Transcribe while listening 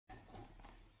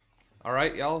All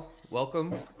right, y'all.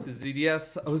 Welcome to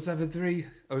ZDS 073,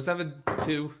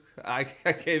 072. I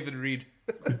can't even read.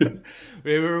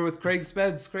 We were with Craig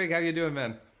Spence. Craig, how you doing,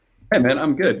 man? Hey man,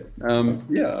 I'm good.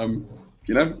 Yeah, I'm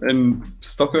in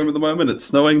Stockholm at the moment. It's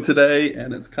snowing today,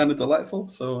 and it's kind of delightful.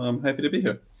 So I'm happy to be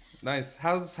here. Nice.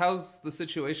 How's the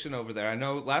situation over there? I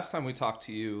know last time we talked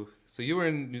to you, so you were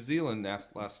in New Zealand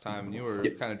last time, and you were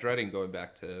Yeah, kind of dreading going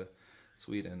back to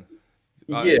Sweden.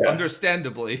 yeah.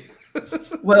 Understandably.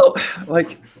 Well,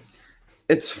 like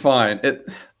it's fine.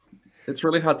 It's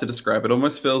really hard to describe. It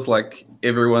almost feels like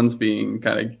everyone's being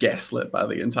kind of gaslit by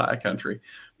the entire country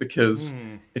because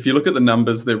Hmm. if you look at the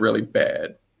numbers, they're really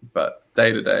bad. But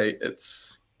day to day,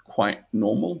 it's quite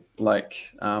normal.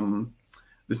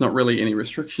 There's not really any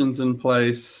restrictions in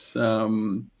place.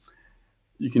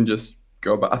 You can just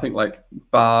go about. I think like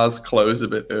bars close a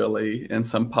bit early, and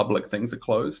some public things are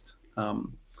closed.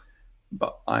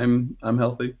 But I'm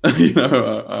healthy. I'm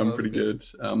Well, that's pretty good.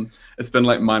 good. It's been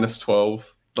like -12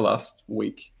 the last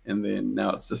week, and then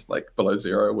now it's just like below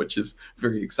zero, which is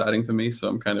very exciting for me. So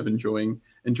I'm kind of enjoying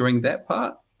that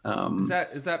part. Is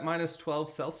that -12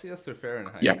 Celsius or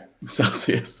Fahrenheit? Yeah,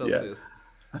 Celsius. Yeah, Celsius.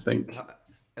 I think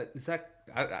Is that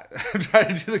I'm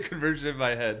trying to do the conversion in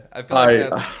my head. I feel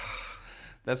like I.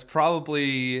 that's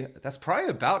probably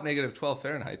about -12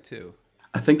 Fahrenheit too.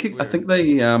 It's I weird. think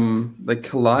they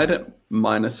collide at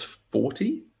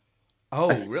 -40. I Oh,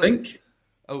 really? think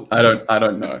Oh, I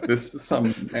don't know. This is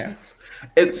some maths.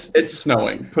 It's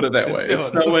snowing. Put it that it's way. It's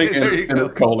snowing. snowing Okay, and there you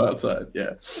it's go. cold outside.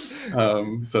 Yeah.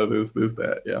 So there's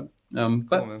that. Yeah. Cool,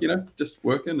 But man. just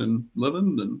working and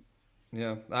living and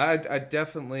Yeah, I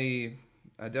definitely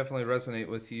resonate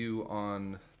with you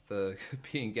on the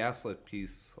being gaslit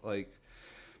piece. Like,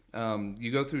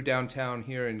 you go through downtown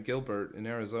here in Gilbert in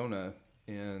Arizona,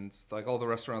 and like all the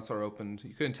restaurants are open.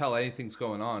 You couldn't tell anything's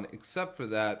going on except for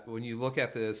that when you look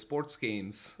at the sports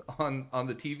games on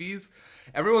the TVs,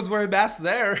 everyone's wearing masks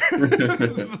there.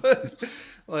 But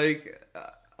like,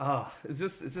 it's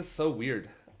just so weird.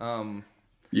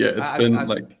 yeah, it's I, I've, been I've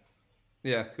like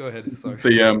yeah. Go ahead. Sorry.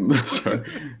 the sorry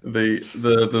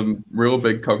the real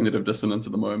big cognitive dissonance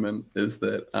at the moment is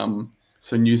that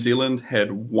so New Zealand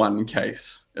had one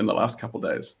case in the last couple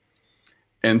of days.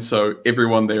 And so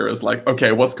everyone there is like,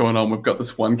 okay, what's going on? We've got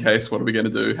this one case. What are we going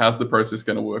to do? How's the process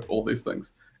going to work? All these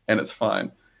things. And it's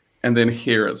fine. And then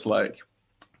here it's like,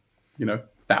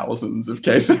 thousands of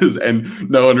cases and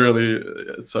no one really.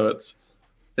 So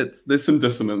there's some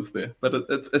dissonance there, but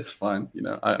it's fine.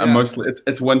 I'm Yeah. mostly,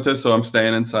 it's winter, so I'm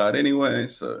staying inside anyway.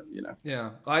 So.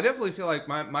 Yeah, well, I definitely feel like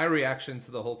my reaction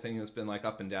to the whole thing has been like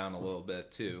up and down a little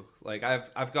bit too. Like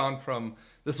I've gone from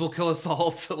this will kill us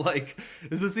all to like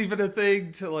is this even a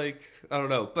thing to like I don't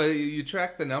know. But you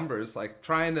track the numbers, like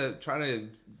trying to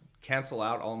cancel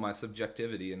out all my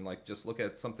subjectivity and like just look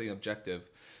at something objective.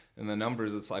 And the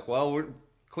numbers, it's like well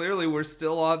we're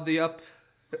still on the up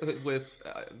with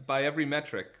by every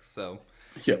metric. So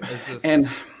Yeah. it's And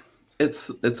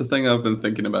just it's a thing I've been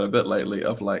thinking about a bit lately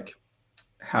of like,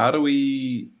 how do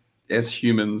we as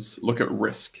humans look at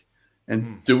risk,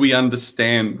 and do we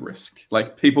understand risk?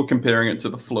 Like people comparing it to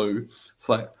the flu, it's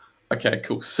like, okay,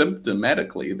 cool,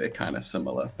 symptomatically they're kind of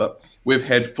similar, but we've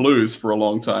had flus for a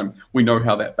long time. We know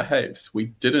how that behaves. We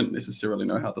didn't necessarily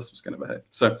know how this was going to behave.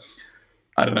 So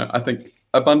I don't know. I think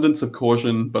abundance of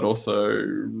caution, but also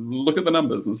look at the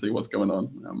numbers and see what's going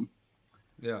on.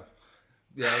 yeah.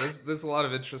 Yeah, there's a lot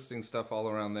of interesting stuff all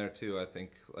around there too. I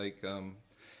think like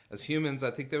as humans,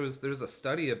 I think there's a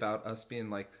study about us being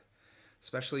like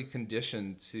especially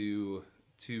conditioned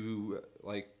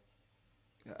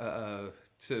uh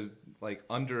to like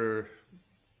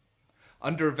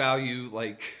undervalue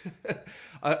like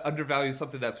undervalue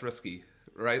something that's risky,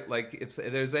 right? Like if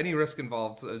there's any risk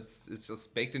involved, it's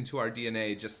just baked into our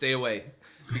DNA. Just stay away,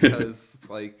 because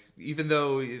like even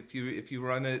though if you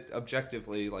run it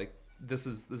objectively, like this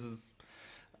is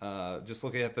just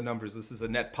looking at the numbers, this is a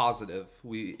net positive.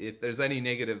 We if there's any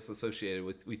negatives associated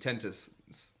with, we tend to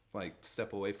like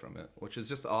step away from it, which is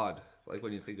just odd. Like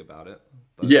when you think about it,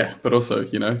 but Yeah, but also,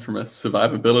 from a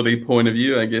survivability point of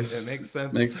view, I it guess makes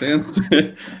makes sense. sense.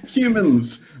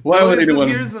 Humans, why would Millions of anyone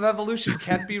years of evolution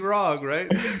can't be wrong,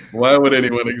 right? why would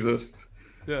anyone exist?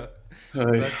 Yeah, Ay.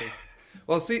 exactly.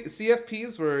 Well,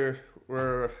 CFPs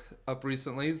were up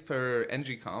recently for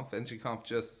NgConf. NgConf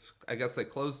just, I guess they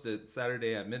closed it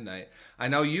Saturday at midnight. I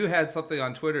know you had something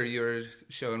on Twitter you were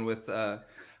showing with,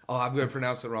 I'm going to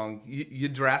pronounce it wrong.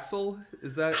 Yggdrasil?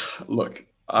 Is that Look,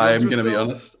 I'm gonna be Yggdrasil?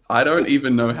 honest. I don't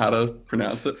even know how to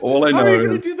pronounce it. All I How are you know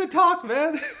going to is do the talk,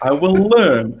 man? I will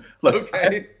learn. Look,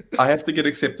 Okay. I have to get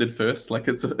accepted first. Like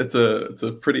it's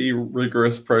a pretty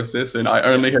rigorous process, and I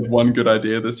only had one good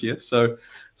idea this year, so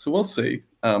we'll see.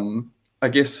 I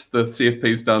guess the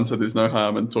CFP's done, so there's no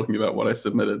harm in talking about what I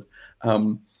submitted.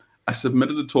 I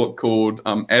submitted a talk called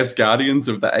Asgaurdians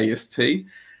of the AST,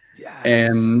 Yes.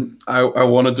 and I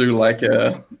want to do like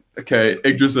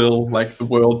Yggdrasil, like the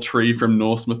world tree from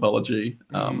Norse mythology.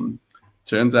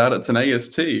 Turns out it's an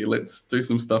AST. Let's do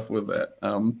some stuff with that.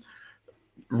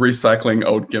 Recycling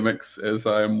old gimmicks as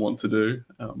I want to do.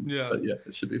 But yeah,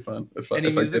 it should be fun.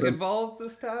 Any music involved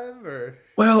this time, or?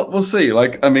 Well, we'll see.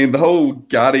 Like, I mean, the whole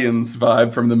Guardians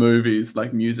vibe from the movies,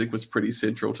 like music was pretty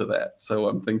central to that. So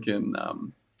I'm thinking,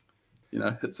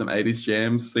 hit some 80s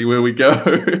jams, see where we go.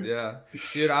 Yeah,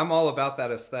 dude, I'm all about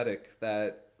that aesthetic,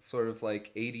 that sort of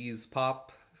like 80s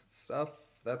pop stuff.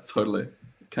 That's totally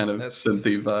kind of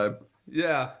synthy vibe.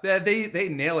 Yeah, they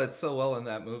nail it so well in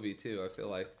that movie too, I feel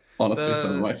like. Honestly,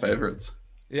 some of my favorites.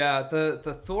 Yeah,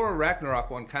 the Thor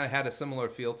Ragnarok one kind of had a similar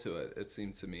feel to it, it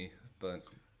seemed to me. But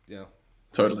yeah.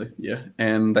 Totally, yeah.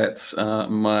 And that's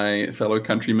my fellow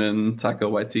countryman Taika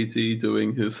Waititi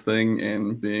doing his thing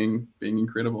and being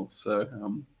incredible. So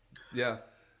yeah,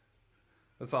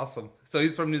 that's awesome. So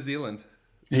he's from New Zealand.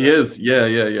 He is,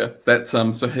 yeah. That's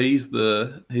so he's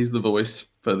the voice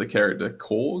for the character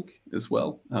Korg as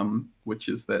well, which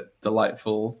is that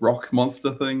delightful rock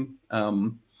monster thing.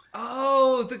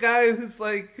 Oh, the guy who's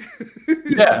like,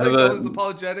 always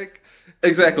apologetic.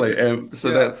 Exactly, and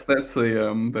so that's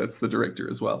the director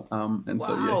as well. And wow.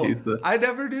 So yeah, he's the. I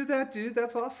never knew that, dude.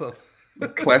 That's awesome.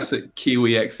 Classic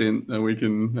Kiwi accent, and we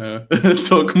can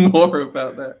talk more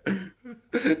about that.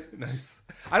 Nice.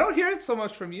 I don't hear it so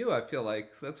much from you. I feel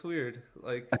like that's weird.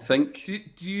 Like, I think.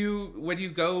 Do you when you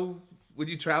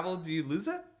travel, do you lose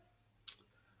it?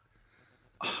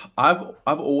 I've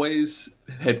always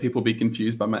had people be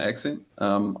confused by my accent.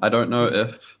 I don't know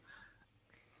if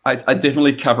I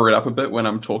definitely cover it up a bit when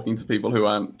I'm talking to people who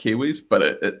aren't Kiwis, but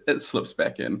it slips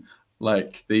back in.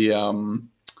 Like the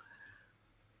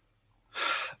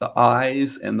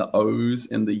I's and the O's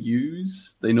and the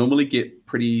U's, they normally get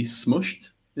pretty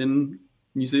smushed in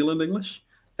New Zealand English.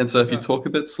 And so if you talk a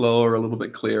bit slower, a little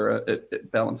bit clearer,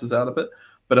 it balances out a bit.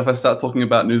 But if I start talking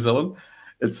about New Zealand,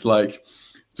 it's like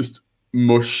just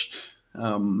mushed,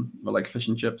 or like fish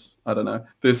and chips. I don't know.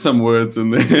 There's some words in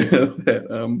there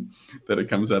that it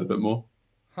comes out a bit more.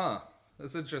 Huh.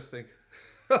 That's interesting.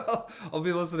 I'll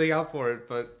be listening out for it.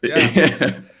 But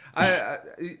yeah.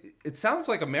 It sounds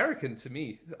like American to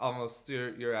me, almost,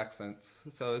 your accent.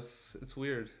 So it's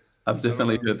weird. I've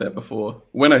definitely heard that before.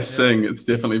 When I sing, it's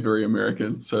definitely very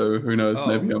American. So who knows?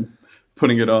 Maybe I'm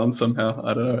putting it on somehow.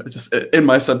 I don't know. It's just in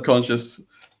my subconscious.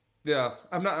 Yeah,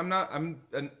 I'm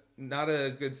not a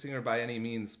good singer by any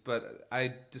means, but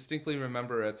I distinctly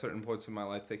remember at certain points in my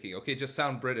life thinking, okay, just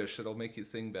sound British. It'll make you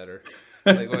sing better.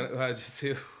 Like when I just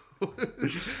do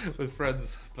with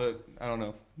friends, but I don't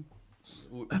know.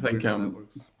 I think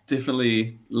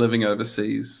definitely living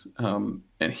overseas and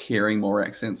hearing more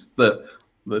accents. The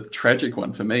tragic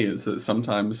one for me is that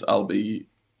sometimes I'll be,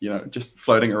 just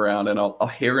floating around and I'll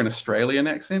hear an Australian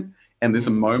accent, and there's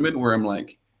a moment where I'm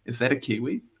like, is that a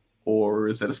Kiwi or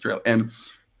is that Australian? And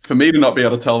for me to not be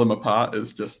able to tell them apart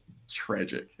is just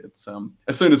tragic. It's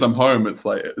as soon as I'm home, it's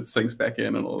like it sinks back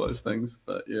in and all those things.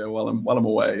 But yeah, while I'm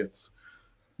away, it's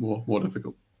more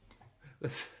difficult.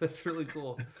 That's really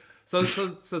cool. So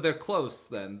they're close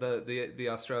then, the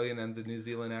Australian and the New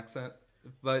Zealand accent,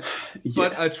 but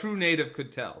a true native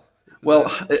could tell.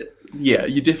 Yeah,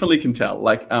 you definitely can tell.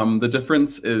 Like the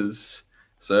difference is,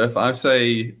 so if I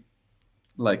say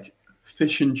like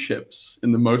fish and chips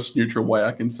in the most neutral way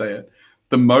I can say it,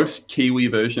 the most Kiwi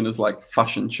version is like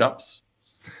fush and chups,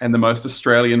 and the most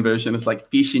Australian version is like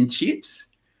fish and chips.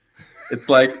 It's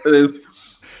like there's.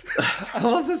 I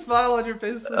love the smile on your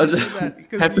face. I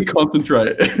have to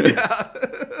concentrate. Yeah.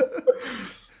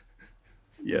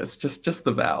 Yeah, it's just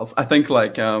the vowels. I think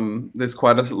like there's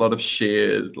quite a lot of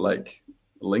shared like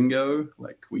lingo.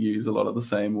 Like we use a lot of the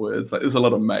same words. Like there's a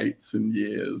lot of mates and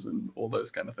years and all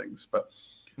those kind of things. But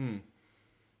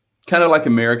kind of like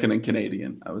American and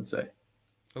Canadian, I would say.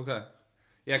 Okay.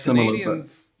 Yeah, Similar,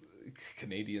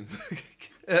 Canadians.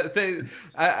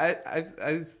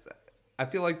 I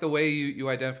feel like the way you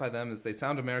identify them is they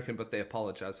sound American, but they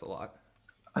apologize a lot.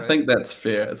 Right? I think that's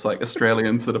fair. It's like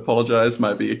Australians that apologize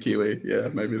might be a Kiwi. Yeah,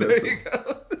 maybe that's there you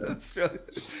go. Australian.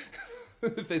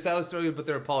 They sound Australian, but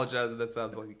they're apologizing. That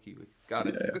sounds like a Kiwi. Got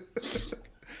it. Yeah.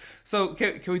 So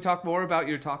can we talk more about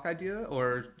your talk idea,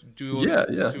 or do we,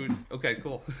 okay,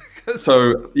 cool.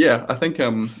 So yeah, I think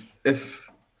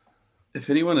if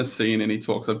anyone has seen any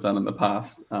talks I've done in the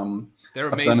past, they're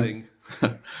amazing.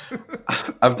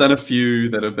 I've done a few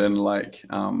that have been like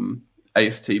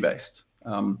AST based,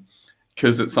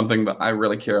 because it's something that I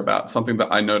really care about, something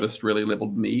that I noticed really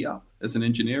leveled me up as an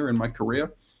engineer in my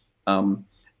career, and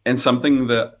something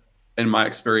that, in my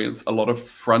experience, a lot of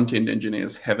front-end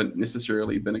engineers haven't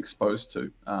necessarily been exposed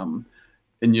to.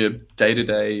 In your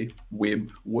day-to-day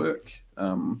web work,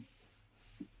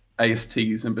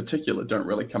 ASTs in particular don't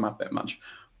really come up that much,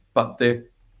 but they're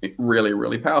really,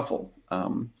 really powerful.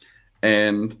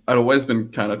 And I'd always been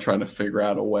kind of trying to figure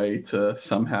out a way to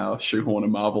somehow shoehorn a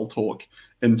Marvel talk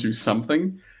into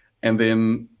something. And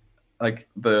then like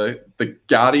the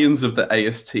Guardians of the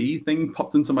AST thing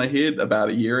popped into my head about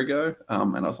a year ago.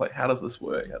 And I was like, how does this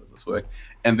work? How does this work?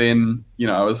 And then, you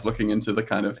know, I was looking into the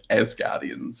kind of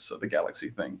Asgaurdians of the galaxy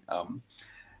thing.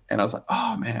 And I was like,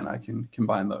 oh man, I can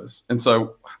combine those. And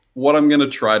so what I'm going to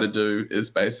try to do is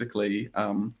basically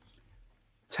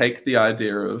take the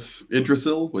idea of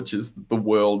Yggdrasil, which is the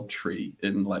world tree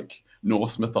in like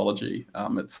Norse mythology.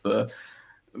 It's the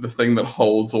thing that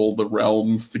holds all the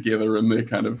realms together in their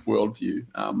kind of worldview.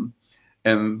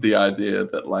 And the idea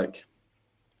that like,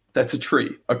 that's a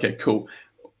tree. Okay, cool.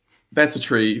 That's a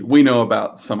tree. We know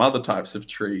about some other types of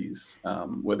trees,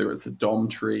 whether it's a DOM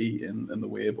tree in the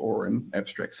web or an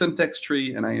abstract syntax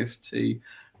tree in AST.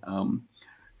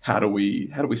 How do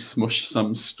we smush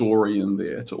some story in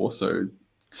there to also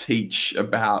teach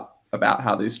about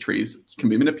how these trees can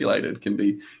be manipulated, can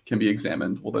be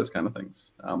examined, all those kind of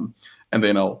things. And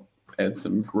then I'll add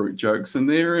some Groot jokes in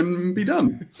there and be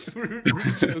done. Root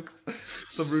jokes,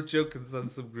 some root jokes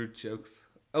and some Groot jokes.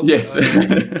 Oh, yes.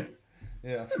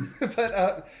 Yeah,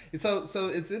 but so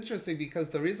it's interesting because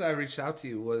the reason I reached out to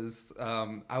you was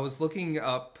I was looking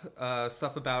up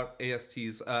stuff about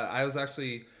ASTs. I was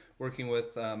actually working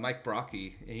with Mike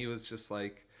Brocky, and he was just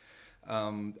like,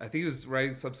 I think he was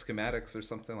writing some schematics or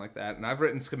something like that. And I've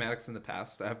written schematics in the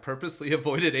past. I've purposely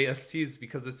avoided ASTs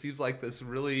because it seems like this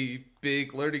really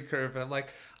big learning curve. And I'm like,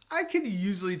 I can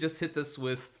usually just hit this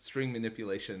with string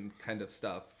manipulation kind of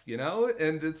stuff, you know?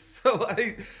 And it's so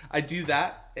I do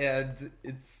that, and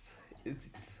it's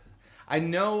I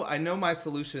know my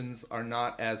solutions are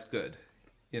not as good,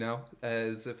 you know,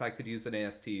 as if I could use an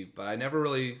AST, but I never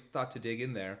really thought to dig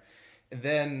in there. And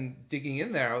then digging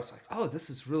in there, I was like, oh, this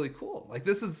is really cool. Like,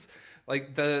 this is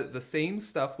like the same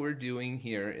stuff we're doing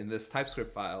here in this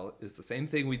TypeScript file is the same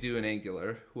thing we do in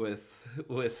Angular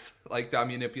with like DOM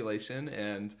manipulation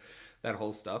and that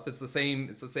whole stuff. It's the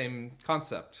same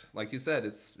concept. Like you said,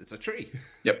 it's a tree.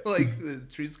 Yep. Like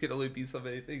trees can only be so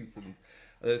many things, and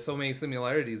there's so many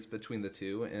similarities between the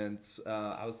two. And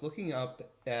I was looking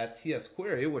up at TS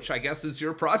Query, which I guess is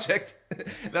your project.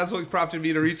 That's what prompted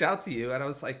me to reach out to you. And I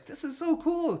was like, this is so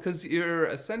cool, because you're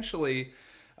essentially,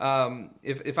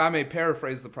 if I may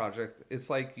paraphrase the project, it's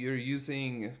like you're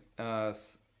using,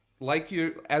 as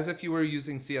if you were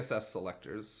using CSS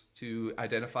selectors to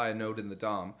identify a node in the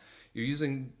DOM. You're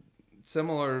using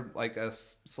similar like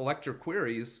selector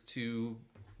queries to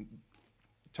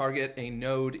target a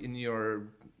node in your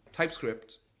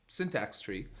TypeScript syntax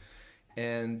tree,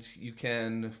 and you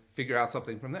can figure out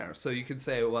something from there. So you can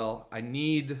say, well, I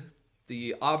need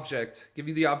the object, give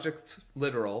me the object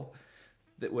literal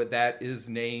that is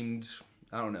named,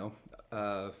 I don't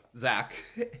know, Zach,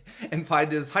 and find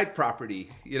his height property,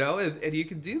 you know, and you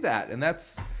can do that, and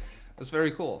that's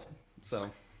very cool.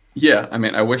 So yeah, I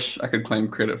mean, I wish I could claim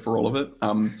credit for all of it.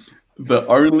 The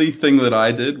only thing that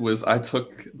I did was I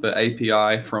took the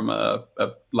API from a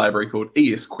library called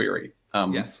ESQuery,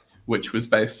 yes, which was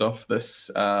based off this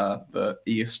the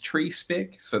ESTree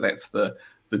spec. So that's the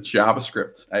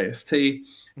JavaScript AST.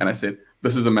 And I said,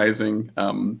 this is amazing.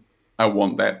 I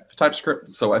want that for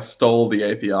TypeScript. So I stole the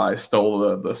API,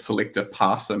 stole the selector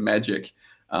parser magic,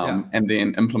 and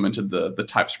then implemented the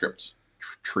TypeScript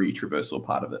tree traversal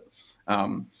part of it.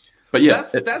 But yeah,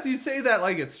 that's you say that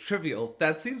like it's trivial.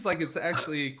 That seems like it's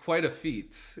actually quite a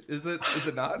feat. Is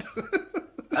it not?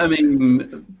 I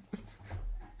mean,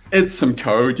 it's some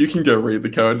code. You can go read the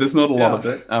code. There's not a lot of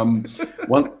it.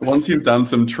 Once you've done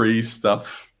some tree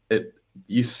stuff,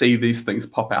 you see these things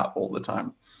pop out all the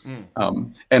time.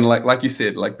 And like you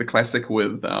said, like the classic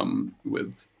with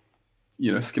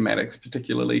you know, schematics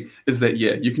particularly is that,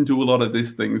 yeah, you can do a lot of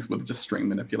these things with just string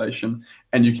manipulation,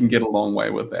 and you can get a long way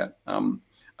with that.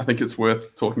 I think it's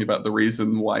worth talking about the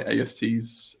reason why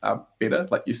ASTs are better.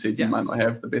 Like you said, you might not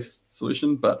have the best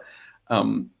solution, but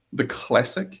the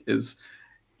classic is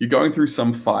you're going through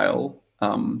some file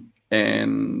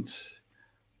and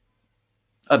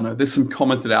I don't know, there's some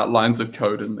commented out lines of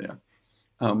code in there.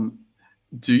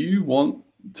 Do you want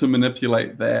to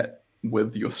manipulate that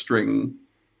with your string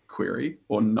query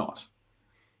or not?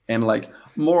 And like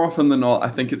more often than not, I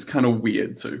think it's kind of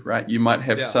weird too, right? You might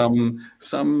have some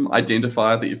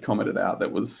identifier that you've commented out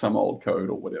that was some old code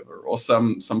or whatever, or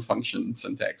some function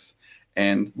syntax.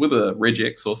 And with a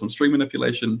regex or some string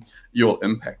manipulation, you'll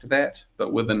impact that.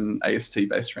 But with an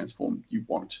AST-based transform, you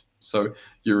won't. So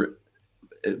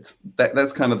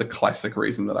that's kind of the classic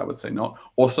reason that I would say not.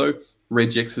 Also,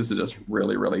 regexes are just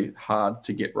really, really hard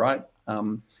to get right.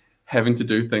 Having to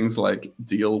do things like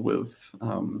deal with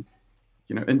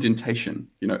indentation,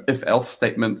 if-else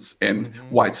statements and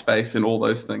white space and all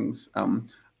those things,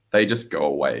 they just go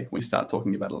away when we start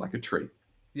talking about it like a tree.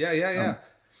 Yeah.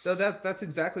 So that's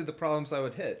exactly the problems I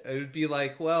would hit. It would be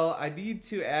like, well, I need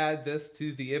to add this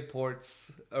to the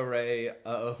imports array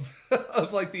of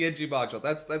like the ng module.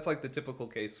 That's like the typical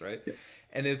case, right? Yeah.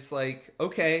 And it's like,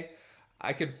 okay,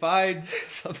 I can find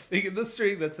something in the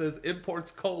string that says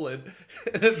imports :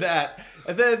 that,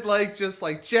 and then like just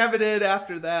like jam it in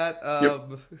after that,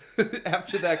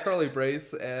 after that curly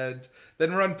brace, and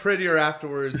then run prettier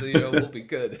afterwards, and we'll be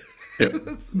good.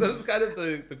 That's kind of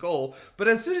the goal. But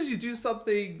as soon as you do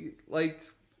something like,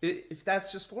 if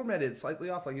that's just formatted slightly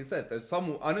off, like you said, there's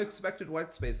some unexpected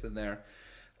white space in there.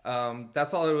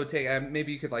 That's all it would take. And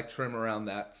maybe you could like trim around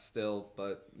that still,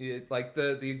 but like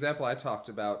the example I talked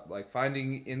about, like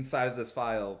finding inside of this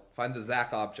file, find the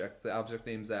Zach object, the object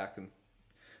named Zach, and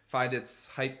find its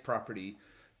height property.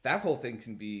 That whole thing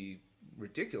can be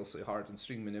ridiculously hard in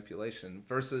string manipulation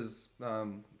versus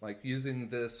like using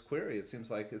this query. It seems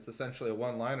like it's essentially a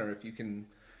one-liner if you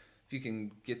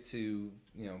can get to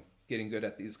getting good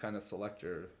at these kind of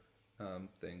selector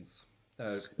things.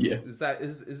 Is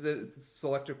it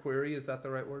selector query? Is that the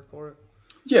right word for it?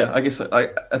 Yeah, I guess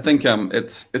I think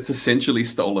it's essentially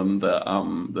stolen the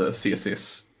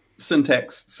CSS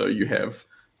syntax. So you have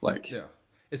like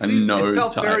it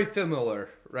felt type. Very familiar,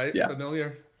 right? Yeah.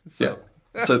 Familiar. So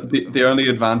the only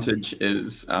advantage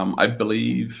is I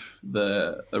believe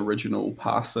the original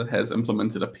parser has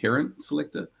implemented a parent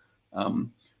selector,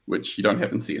 which you don't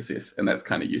have in CSS, and that's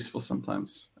kind of useful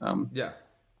sometimes.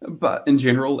 But in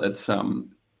general, it's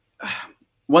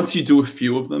once you do a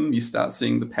few of them, you start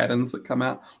seeing the patterns that come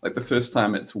out. Like the first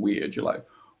time, it's weird. You're like,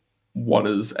 what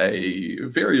is a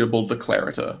variable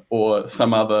declarator or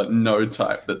some other node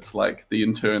type that's like the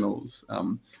internals?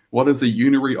 What is a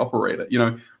unary operator?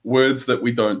 Words that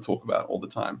we don't talk about all the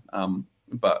time.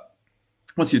 But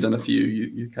once you've done a few,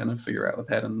 you kind of figure out the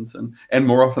patterns, and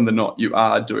more often than not, you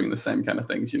are doing the same kind of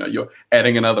things. You're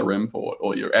adding another import,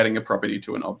 or you're adding a property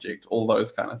to an object, all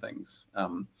those kind of things.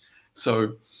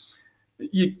 So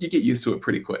you get used to it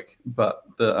pretty quick. But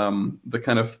the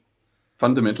kind of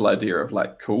fundamental idea of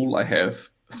like, cool, I have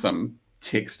some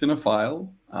text in a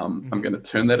file. I'm going to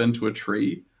turn that into a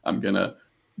tree. I'm going to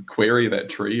query that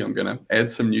tree. I'm going to add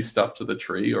some new stuff to the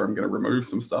tree, or I'm going to remove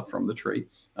some stuff from the tree.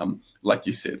 Like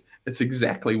you said, it's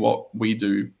exactly what we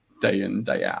do day in,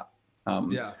 day out.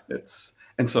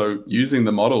 And so using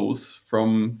the models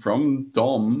from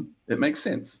DOM, it makes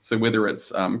sense. So whether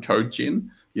it's code gen,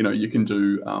 you can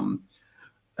do.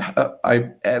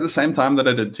 I at the same time that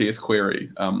I did TS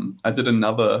query, I did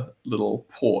another little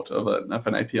port of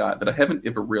an API that I haven't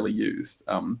ever really used,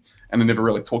 and I never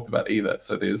really talked about either.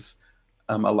 So there's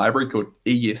a library called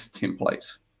ES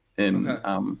template in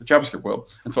the JavaScript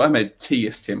world, and so I made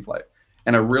TS template,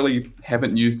 and I really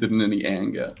haven't used it in any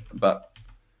anger, but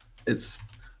it's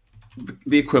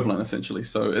the equivalent essentially.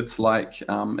 So it's like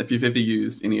if you've ever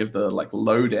used any of the like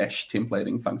Lodash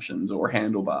templating functions or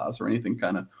handlebars or anything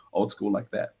kind of old school like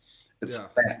that, it's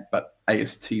that but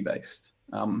AST based.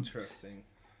 Interesting.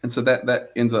 And so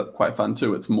that ends up quite fun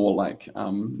too. It's more like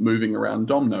moving around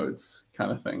DOM nodes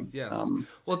kind of thing. Yes.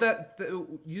 Well,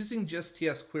 using just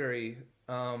TS query,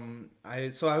 I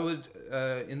would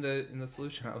in the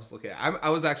solution I was looking at, I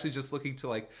was actually just looking to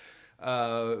like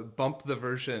bump the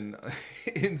version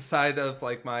inside of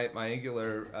like my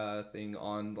Angular thing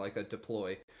on like a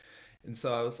deploy. And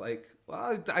so I was like,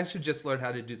 well, I should just learn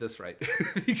how to do this right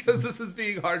because this is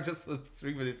being hard just with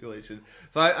string manipulation.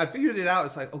 So I figured it out.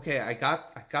 It's like, okay, I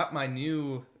got my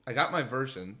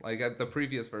version, like the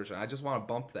previous version. I just want to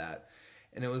bump that.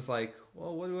 And it was like,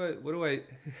 well,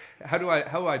 how do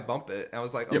I bump it? And I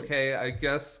was like, okay, I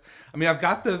guess, I've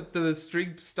got the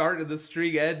string start and the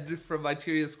string end from my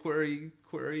TS query.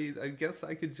 I guess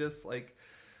I could just like,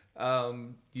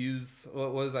 use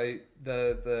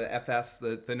the FS,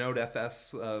 the node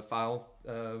FS file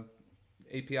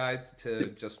API to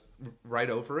just write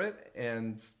over it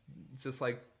and just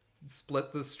like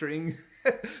split the string.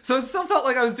 So it still felt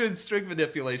like I was doing string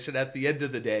manipulation at the end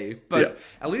of the day, but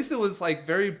at least it was like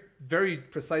very, very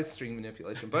precise string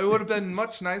manipulation. But it would have been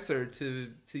much nicer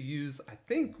to use, I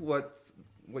think, what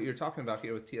what you're talking about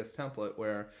here with TS template,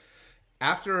 where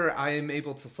after I am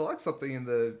able to select something in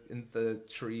the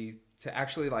tree to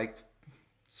actually like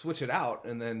switch it out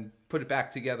and then put it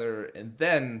back together and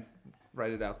then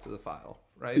write it out to the file,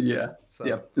 right? Yeah. So.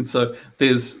 Yeah. And so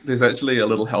there's actually a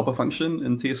little helper function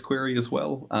in TS query as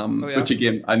well, which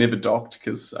again I never docked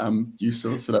because I'm used to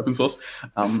this at open source.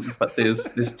 But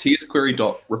there's TS query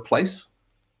dot replace.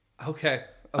 Okay.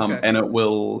 And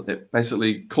it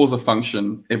basically calls a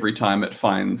function every time it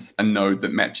finds a node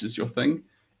that matches your thing,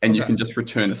 and you can just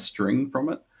return a string from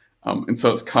it. And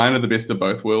so it's kind of the best of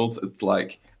both worlds. It's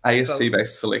like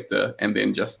AST-based selector, and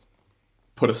then just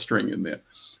put a string in there.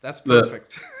 That's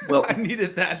perfect. Well, I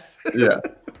needed that. Yeah.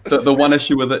 The one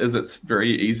issue with it is it's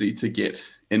very easy to get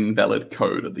invalid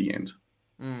code at the end.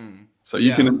 So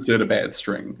you can insert a bad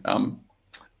string.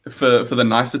 For the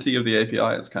nicety of the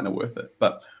API, it's kind of worth it.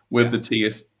 But with the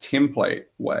TS template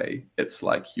way, it's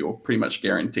like you're pretty much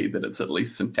guaranteed that it's at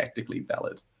least syntactically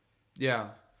valid. Yeah.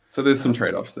 So there's some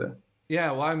trade-offs there.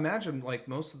 Yeah, well, I imagine like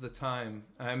most of the time,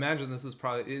 I imagine this is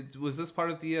probably, was this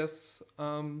part of DS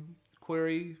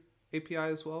query API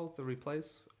as well, the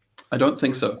replace? I don't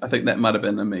think so. I think that might have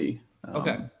been a me.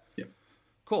 Okay. Yeah.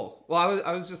 Cool. Well,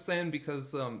 I was just saying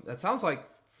because that sounds like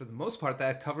for the most part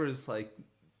that covers like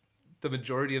the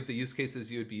majority of the use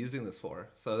cases you would be using this for.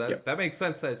 So that makes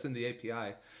sense that it's in the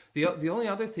API. The only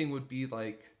other thing would be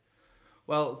like,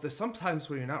 well, there's sometimes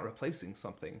where you're not replacing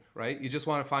something, right? You just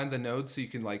want to find the node so you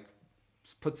can like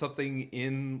put something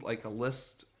in like a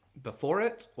list before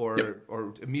it or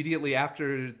immediately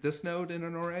after this node in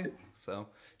an array. So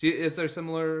is there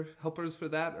similar helpers for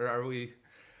that, or are we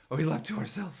left to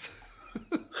ourselves?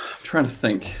 I'm trying to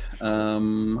think.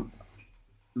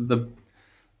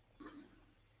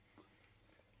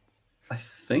 I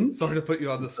think. Sorry to put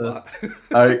you on the spot.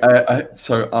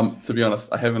 So to be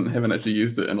honest, I haven't actually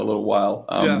used it in a little while.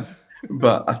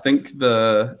 But I think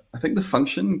the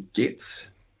function gets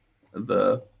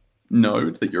the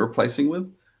node that you're replacing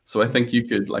with. So I think you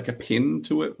could like append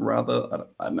to it rather.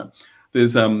 I don't know.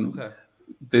 There's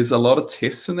a lot of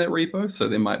tests in that repo, so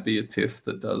there might be a test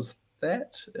that does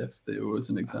that if there was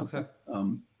an example.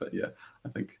 But yeah, I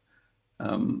think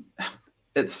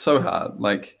it's so hard.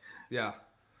 Like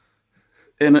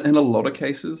in a lot of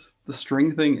cases, the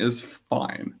string thing is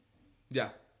fine. Yeah.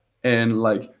 And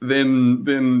like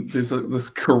then there's this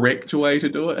correct way to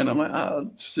do it, and I'm like,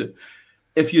 shit.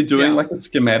 If you're doing like a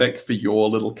schematic for your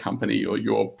little company or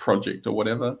your project or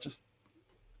whatever, just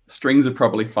strings are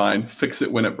probably fine. Fix it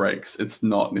when it breaks. It's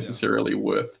not necessarily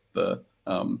worth the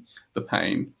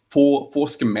pain for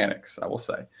schematics, I will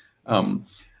say.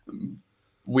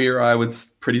 Where I would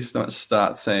pretty much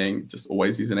start saying just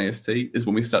always use an AST is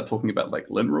when we start talking about like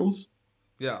lint rules.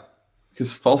 Yeah.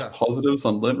 Because false positives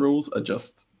on lint rules are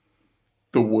just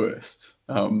the worst.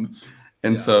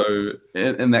 So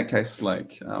in that case,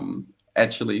 like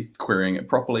actually querying it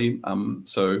properly.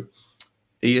 So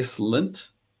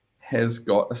ESLint has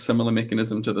got a similar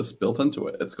mechanism to this built into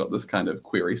it. It's got this kind of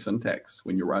query syntax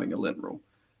when you're writing a lint rule.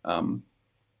 And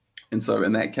so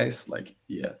in that case, like,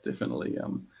 definitely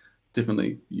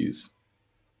use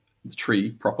the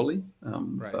tree properly.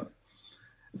 But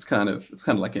it's kind of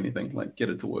like anything, like get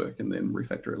it to work and then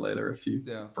refactor it later if you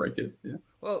break it. Yeah.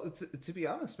 Well, to be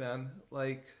honest, man,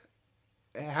 like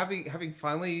having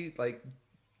finally like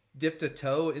dipped a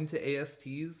toe into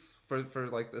ASTs for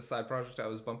like this side project I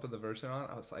was bumping the version on,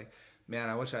 I was like, man,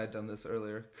 I wish I had done this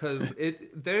earlier, because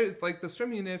they're like the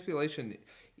string manipulation,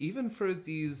 even for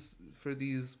these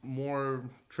more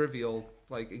trivial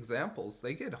like examples,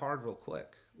 they get hard real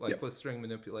quick, like with string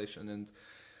manipulation. And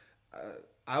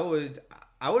I would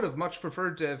have much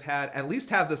preferred to have at least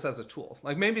have this as a tool,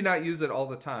 like maybe not use it all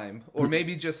the time, or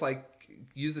maybe just like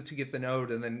use it to get the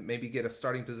node and then maybe get a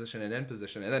starting position and end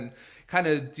position, and then kind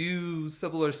of do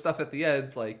similar stuff at the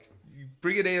end, like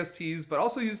bring in ASTs, but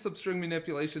also use some string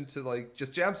manipulation to like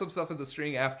just jam some stuff in the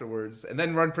string afterwards, and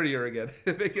then run prettier again,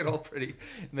 make it all pretty,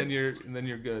 and then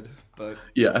you're good. But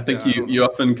yeah, I think you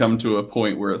often come to a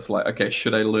point where it's like, okay,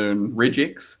 should I learn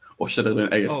Regex or should I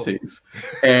learn ASTs?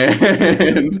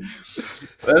 And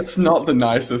that's not the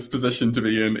nicest position to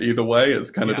be in either way.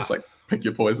 It's kind of just like pick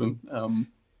your poison.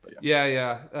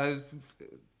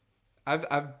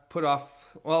 I've put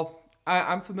off. Well,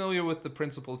 I'm familiar with the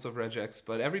principles of Regex,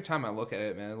 but every time I look at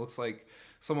it, man, it looks like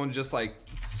someone just like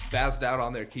spazzed out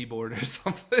on their keyboard or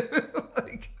something.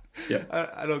 Like,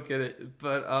 I don't get it.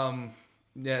 But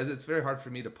it's very hard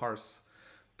for me to parse.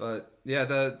 But yeah,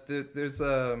 there's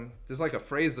like a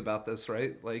phrase about this,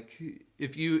 right? Like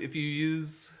if you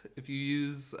use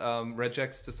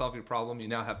Regex to solve your problem, you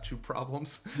now have two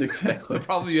problems. Exactly. The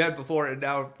problem you had before, and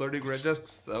now learning Regex.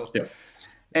 So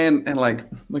And like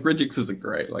regexes are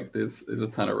great. Like there's a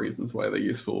ton of reasons why they're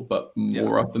useful, but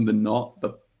more often than not,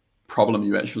 the problem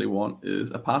you actually want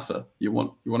is a parser. You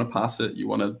want to parse it. You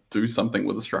want to do something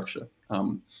with the structure.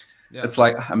 It's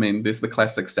like, I mean, there's the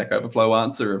classic Stack Overflow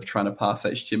answer of trying to parse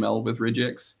HTML with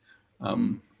regex.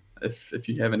 If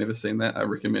you haven't ever seen that, I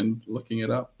recommend looking it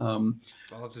up. I'll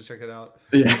have to check it out.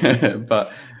 Yeah,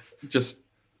 but just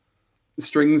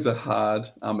strings are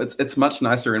hard. It's much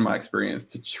nicer in my experience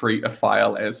to treat a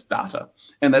file as data.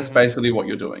 And that's basically what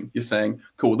you're doing. You're saying,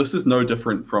 cool, this is no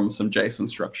different from some JSON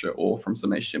structure or from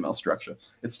some HTML structure.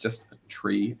 It's just a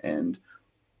tree, and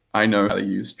I know how to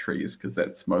use trees because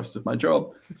that's most of my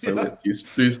job. So let's use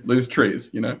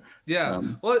trees, you know? Yeah.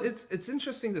 Well, it's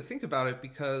interesting to think about it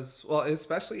because, well,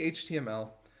 especially HTML.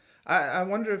 I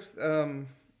wonder if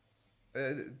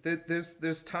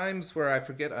there's times where I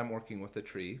forget I'm working with a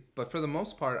tree, but for the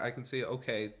most part, I can see,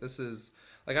 okay, this is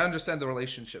like, I understand the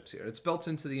relationships here. It's built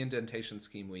into the indentation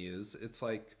scheme we use. It's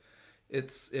like,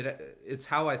 it's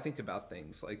how I think about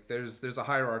things. Like there's a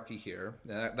hierarchy here.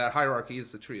 That hierarchy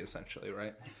is the tree essentially,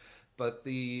 right? But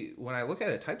when I look at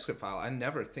a TypeScript file, I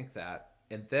never think that.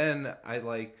 And then I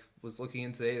was looking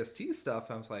into the AST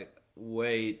stuff. I was like,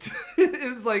 wait, it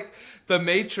was like the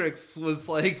matrix was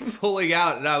like pulling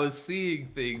out, and I was seeing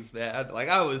things, man. Like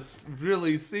I was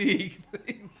really seeing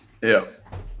things. Yeah.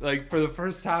 Like for the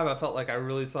first time, I felt like I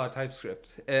really saw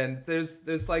TypeScript. And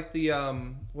there's like the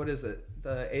what is it?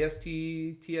 The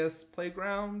ASTs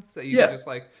playground that you can just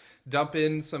like dump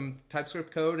in some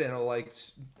TypeScript code, and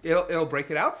it'll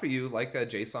break it out for you like a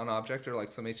JSON object or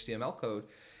like some HTML code.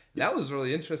 That was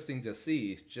really interesting to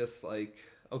see. Just like,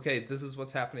 okay, this is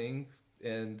what's happening.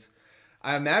 And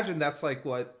I imagine that's like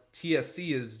what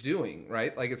TSC is doing,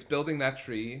 right? Like it's building that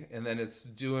tree, and then it's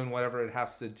doing whatever it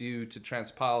has to do to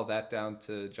transpile that down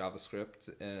to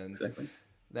JavaScript. And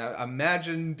now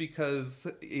imagine, because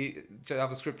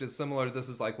JavaScript is similar, this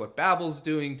is like what Babel's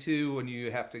doing too, when you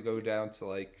have to go down to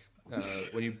like,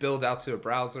 when you build out to a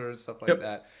browser and stuff like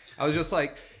that. I was just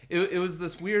like, it was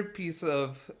this weird piece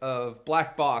of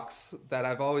black box that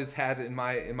I've always had in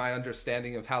my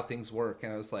understanding of how things work,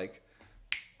 and I was like,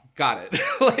 got it.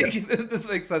 Like this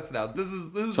makes sense now. This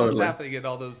is totally what's happening in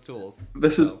all those tools.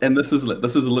 This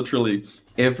is literally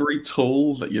every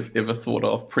tool that you've ever thought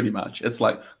of, pretty much. It's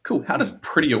like, cool, how does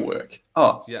Prettier work?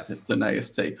 Oh, yes, it's an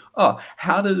AST. Oh,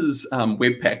 how does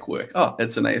Webpack work? Oh,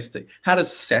 it's an AST. How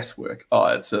does Sass work? Oh,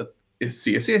 it's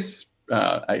CSS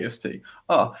AST.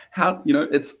 Oh, how,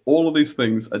 it's all of these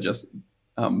things are just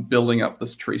building up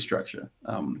this tree structure.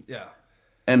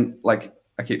 And like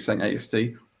I keep saying AST,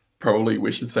 probably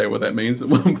we should say what that means at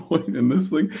one point in this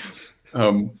thing.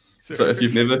 So if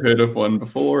you've never heard of one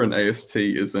before, an AST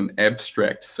is an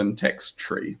abstract syntax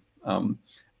tree.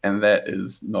 And that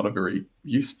is not a very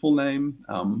useful name,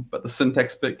 but the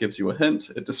syntax bit gives you a hint.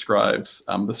 It describes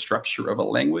the structure of a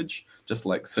language, just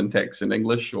like syntax in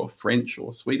English or French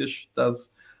or Swedish does.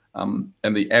 And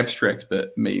the abstract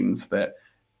bit means that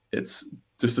it's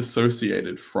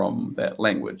disassociated from that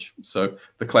language. So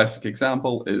the classic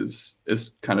example is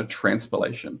kind of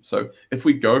transpilation. So if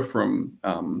we go from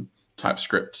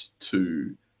TypeScript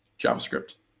to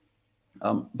JavaScript,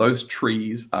 those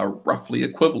trees are roughly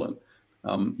equivalent.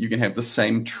 You can have the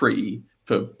same tree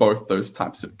for both those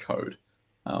types of code.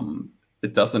 Looking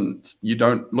at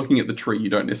the tree, you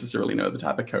don't necessarily know the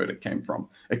type of code it came from.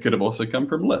 It could have also come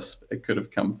from Lisp. It could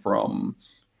have come from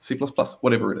C++,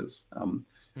 whatever it is.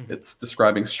 It's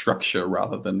describing structure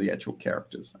rather than the actual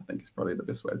characters, I think is probably the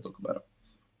best way to talk about it.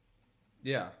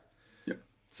 Yeah.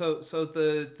 So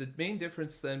the main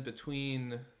difference then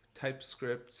between a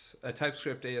TypeScript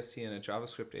AST and a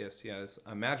JavaScript AST, as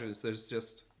I imagine, is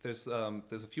there's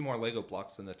a few more Lego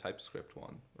blocks in the TypeScript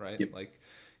one, right? Like,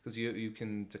 because you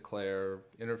can declare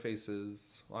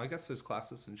interfaces. Well, I guess there's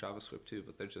classes in JavaScript too,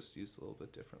 but they're just used a little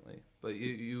bit differently. But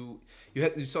you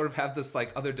sort of have this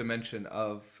like other dimension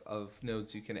of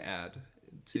nodes you can add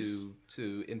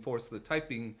to enforce the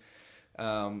typing.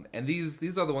 And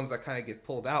these are the ones that kind of get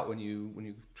pulled out when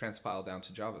you transpile down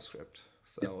to JavaScript.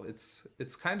 So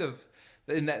it's kind of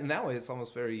in that way, it's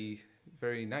almost very,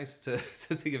 very nice to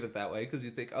think of it that way, because you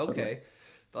think, okay,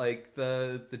 like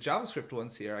the JavaScript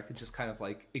ones here, I could just kind of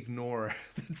like ignore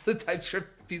the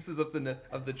TypeScript pieces of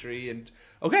the tree, and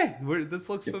okay, this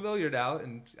looks familiar now.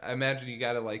 And I imagine you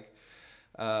got to like,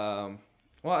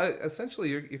 essentially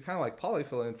you're kind of like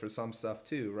polyfilling for some stuff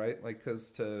too, right? Like,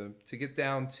 because to get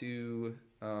down to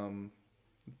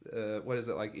what is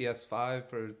it, like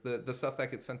ES5 or the stuff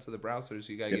that gets sent to the browsers,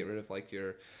 you gotta get rid of like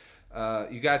your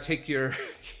you gotta take your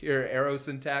arrow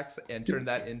syntax and turn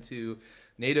that into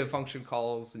native function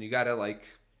calls, and you gotta like,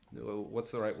 what's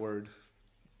the right word,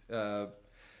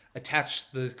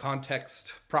 attach the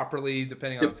context properly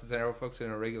depending on Yep. if it's an arrow function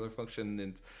or a regular function.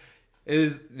 And it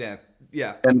is,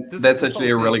 yeah. And that's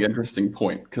actually a whole really thing. interesting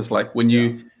point, because like when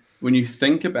Yeah. you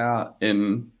think about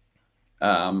in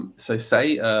so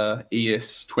say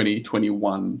ES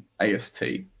 2021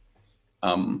 AST,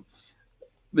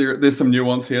 there's some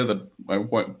nuance here that I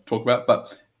won't talk about,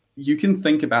 but you can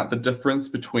think about the difference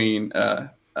between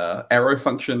arrow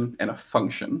function and a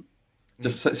function.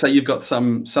 Just say you've got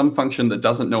some function that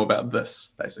doesn't know about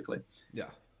this, basically. Yeah.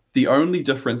 The only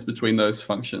difference between those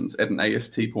functions at an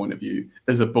AST point of view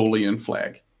is a Boolean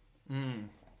flag.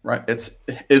 Right?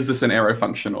 Is this an arrow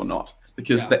function or not?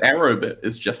 Because the arrow bit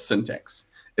is just syntax.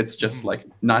 It's just like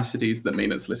niceties that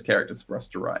mean it's less characters for us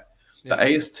to write. The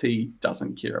AST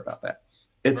doesn't care about that.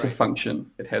 It's a function.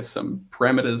 It has some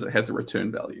parameters. It has a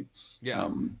return value.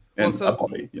 And a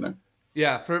body, you know.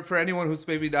 Yeah, for anyone who's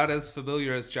maybe not as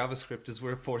familiar as JavaScript as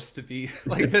we're forced to be,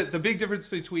 like the big difference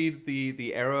between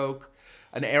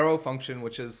an arrow function,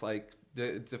 which is like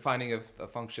defining a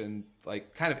function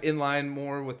like kind of inline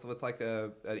more with like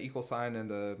an equal sign and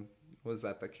the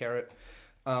caret,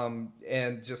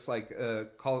 and just like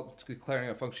declaring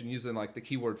a function using like the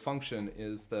keyword function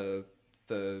is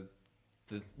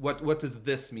what does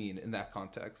this mean in that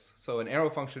context? So an arrow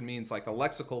function means like a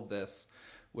lexical this,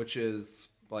 which is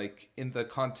like in the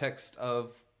context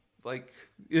of like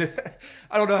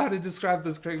I don't know how to describe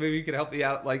this, Craig. Maybe you can help me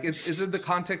out. Like it's in the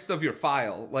context of your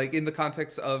file, like in the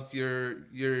context of your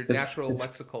natural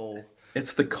lexical.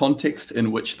 It's the context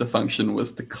in which the function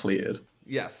was declared.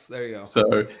 Yes, there you go.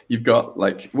 So you've got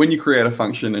like when you create a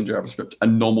function in JavaScript, a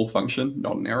normal function,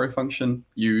 not an arrow function,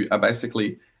 you are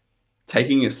basically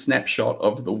taking a snapshot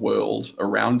of the world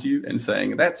around you and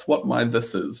saying that's what my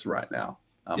this is right now.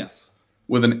 Yes.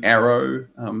 With an arrow,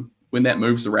 when that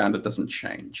moves around, it doesn't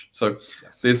change. So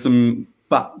there's some,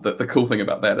 but the cool thing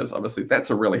about that is obviously that's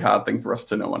a really hard thing for us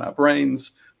to know in our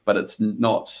brains, but it's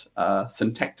not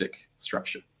syntactic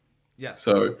structure. Yes.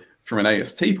 So from an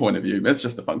AST point of view, it's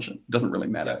just a function. It doesn't really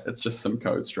matter. It's just some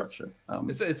code structure.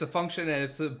 It's a function and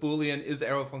it's a Boolean is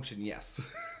arrow function. Yes.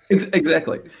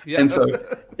 Exactly. And so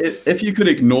if you could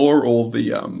ignore all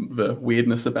the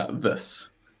weirdness about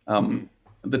this,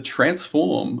 the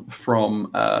transform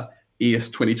from ES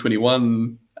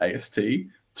 2021 AST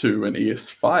to an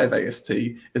ES5 AST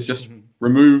is just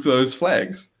remove those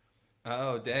flags.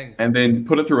 Oh, dang. And then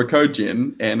put it through a code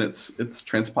gen and it's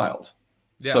transpiled.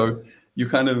 Yeah. So you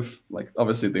kind of like,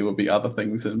 obviously there will be other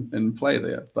things in play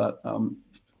there, but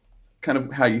kind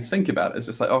of how you think about it is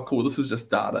just like, oh, cool, this is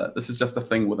just data. This is just a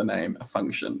thing with a name, a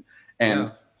function.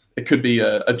 And it could be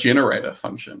a generator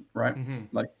function, right?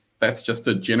 Like that's just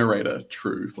a generator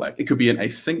true flag. It could be an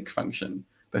async function.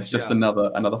 That's just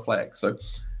another flag. So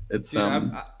it's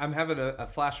I'm having a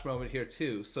flash moment here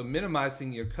too. So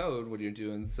minimizing your code when you're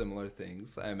doing similar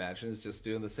things, I imagine, is just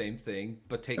doing the same thing,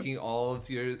 but taking all of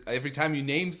every time you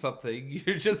name something,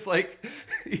 you're just like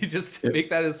you just make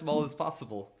that as small as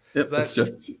possible. Yep, it's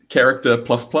just character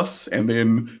plus and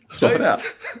then swap it out.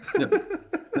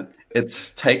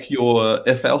 It's take your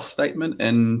if else statement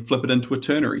and flip it into a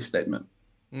ternary statement.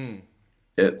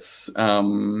 It's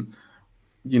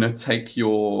take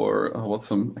your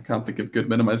I can't think of good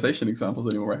minimization examples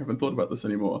anymore. I haven't thought about this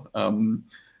anymore. I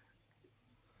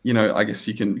guess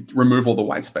you can remove all the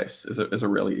white space is a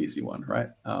really easy one, right?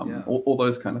 All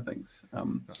those kind of things.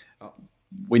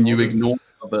 When you ignore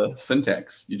the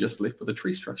syntax, you're just left with a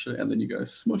tree structure, and then you go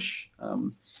smush.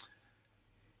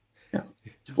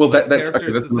 Well, that's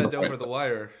characters to send over the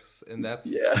wire, and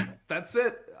that's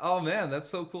it. Oh man, that's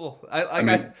so cool.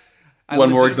 I one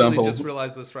more example. Just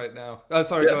realized this right now. Oh,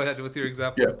 sorry. Go ahead with your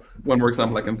example. Yeah, one more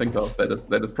example I can think of that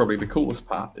is probably the coolest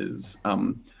part is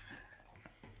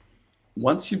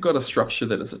once you've got a structure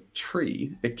that is a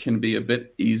tree, it can be a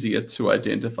bit easier to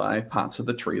identify parts of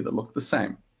the tree that look the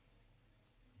same.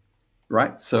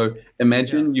 Right? So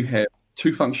imagine you have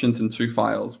two functions in two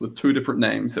files with two different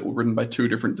names that were written by two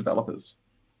different developers.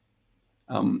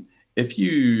 If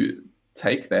you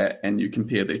take that and you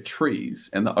compare their trees,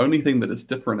 and the only thing that is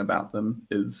different about them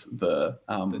is the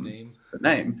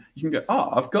name, you can go, oh,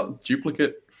 I've got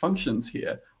duplicate functions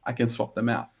here. I can swap them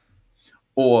out.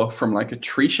 Or from like a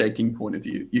tree shaking point of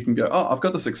view, you can go, oh, I've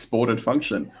got this exported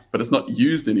function, but it's not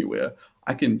used anywhere.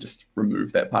 I can just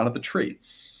remove that part of the tree.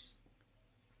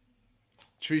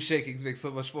 Tree shakings makes so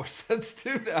much more sense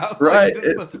too now. Right.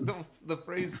 Like the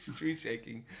phrase tree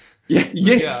shaking.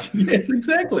 Yes,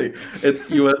 exactly.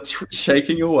 You are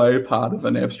shaking away part of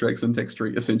an abstract syntax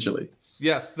tree, essentially.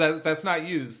 Yes, that's not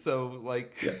used. So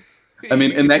like, I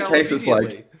mean, in that case, it's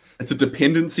like, it's a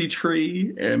dependency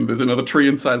tree and there's another tree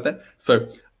inside that. So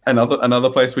Another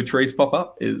place where trees pop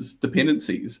up is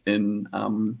dependencies in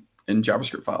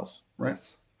JavaScript files, right?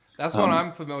 Yes, that's one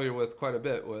I'm familiar with quite a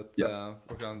bit with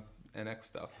working on NX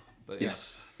stuff. But yeah.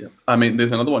 Yes, yeah. I mean,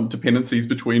 there's another one: dependencies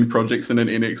between projects in an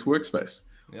NX workspace.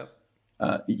 Yep.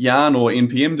 Yarn or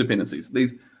npm dependencies.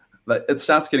 It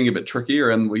starts getting a bit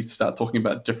trickier, and we start talking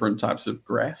about different types of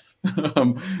graph,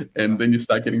 and then you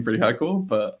start getting pretty hardcore.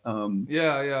 But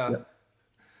yeah.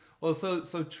 Well,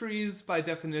 so trees by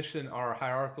definition are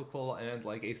hierarchical and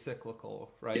like acyclical,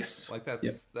 right? Yes. Like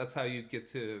that's how you get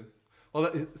to.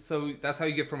 Well, so that's how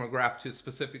you get from a graph to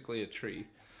specifically a tree.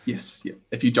 Yes, yeah.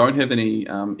 If you don't have any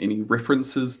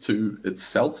references to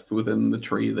itself within the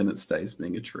tree, then it stays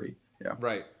being a tree. Yeah.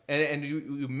 Right. And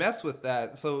you mess with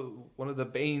that. So one of the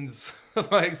banes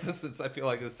of my existence, I feel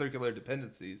like, is circular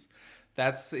dependencies.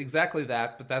 That's exactly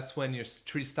that, but that's when your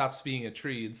tree stops being a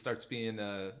tree and starts being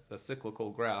a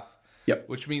cyclical graph. Yep.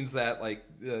 Which means that like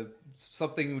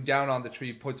something down on the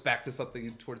tree points back to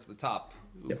something towards the top,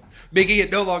 making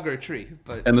it no longer a tree.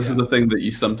 And this is the thing that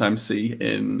you sometimes see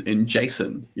in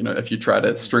JSON. You know, if you try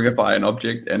to stringify an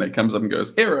object and it comes up and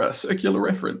goes error, circular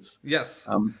reference. Yes.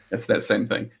 It's that same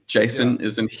thing. JSON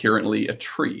is inherently a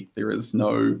tree. There is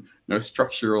no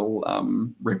structural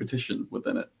repetition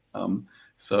within it.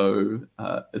 So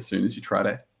as soon as you try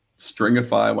to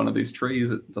stringify one of these trees,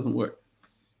 it doesn't work.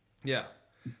 Yeah.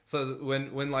 So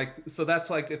when like, so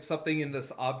that's like if something in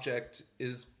this object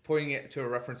is pointing it to a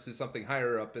reference to something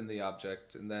higher up in the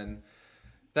object, and then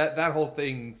that whole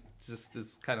thing just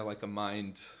is kind of like a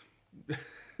mind.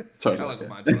 Totally. Kind of like a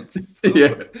mind fuck. So,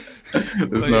 yeah.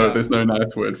 There's no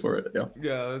nice word for it. Yeah.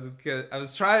 Yeah. I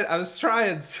was trying to come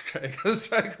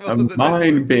up with a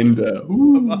mind bender.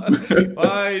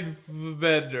 Mind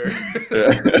bender.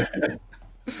 Yeah.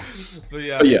 But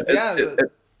yeah.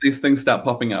 These things start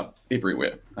popping up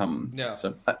everywhere.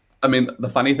 So, I mean, the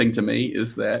funny thing to me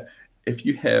is that if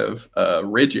you have a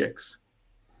Regex,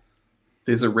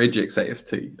 there's a Regex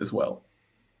AST as well,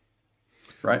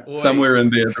 right? Wait. Somewhere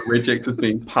in there, the Regex is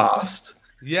being passed.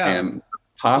 Yeah. And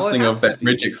passing of that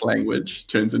Regex language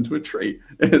turns into a tree.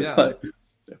 It's like...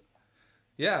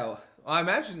 Yeah. Well, I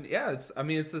imagine,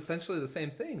 it's essentially the same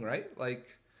thing, right? Like...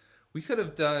 You could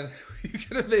have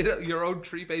made your own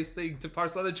tree-based thing to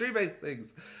parse other tree-based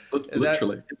things.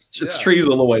 Literally, it's trees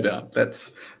all the way down.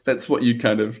 That's what you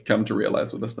kind of come to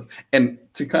realize with this stuff. And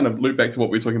to kind of loop back to what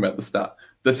we were talking about at the start,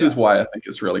 this is why I think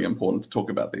it's really important to talk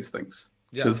about these things.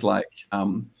 Because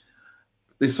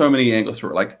there's so many angles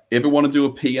for it. Like, ever want to do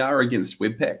a PR against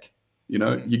Webpack? You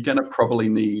know, you're going to probably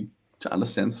need to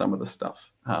understand some of the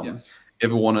stuff.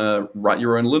 Ever want to write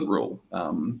your own lint rule?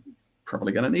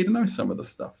 Probably going to need to know some of the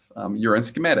stuff. Your own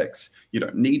schematics, you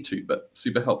don't need to, but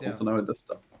super helpful to know this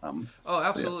stuff.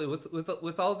 Absolutely. So,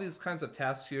 with all these kinds of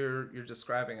tasks you're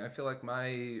describing, I feel like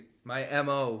my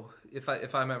MO,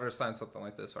 if I'm ever assigned something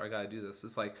like this or I got to do this,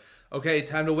 it's like, okay,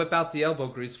 time to whip out the elbow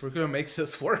grease. We're going to make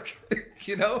this work,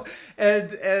 you know, and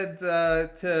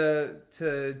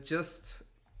to just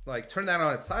like turn that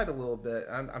on its side a little bit.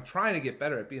 I'm trying to get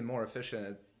better at being more efficient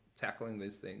at tackling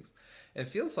these things. It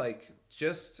feels like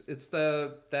it's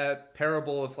that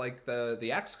parable of like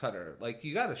the axe cutter. Like,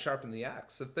 you got to sharpen the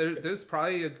axe. If there's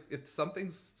probably if something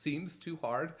seems too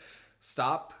hard,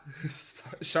 stop,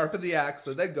 sharpen the axe,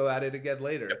 and then go at it again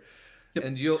later. Yep.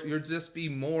 And you'll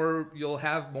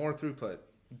have more throughput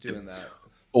doing that.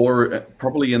 Or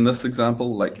probably in this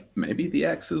example, like maybe the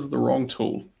axe is the wrong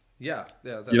tool. Yeah.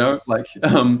 You know, like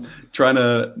trying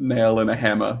to nail in a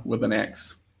hammer with an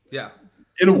axe. Yeah.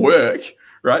 It'll work.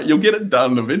 Right, you'll get it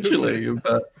done eventually,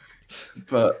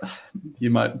 but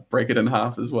you might break it in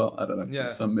half as well. I don't know. Yeah.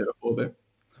 There's some metaphor there.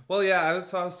 Well, yeah, I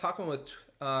was talking with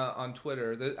on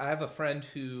Twitter. I have a friend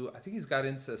who I think he's got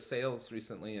into sales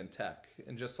recently in tech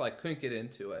and just like couldn't get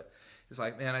into it. He's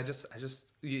like, man,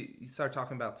 you start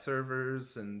talking about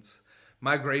servers and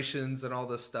migrations and all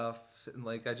this stuff, and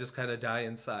like I just kind of die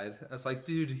inside. I was like,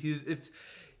 dude,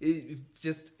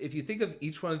 if you think of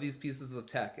each one of these pieces of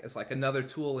tech as like another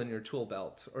tool in your tool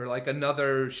belt, or like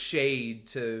another shade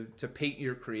to paint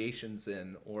your creations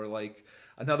in, or like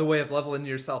another way of leveling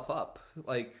yourself up,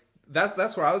 like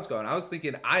that's where I was going. I was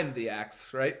thinking I'm the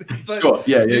axe, right? But sure.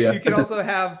 Yeah. You can also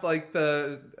have like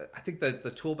I think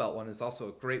the tool belt one is also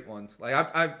a great one.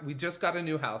 Like we just got a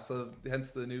new house, so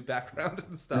hence the new background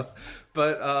and stuff. Yes.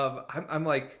 But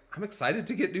I'm excited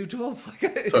to get new tools.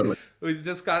 Like totally. We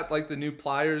just got like the new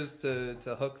pliers to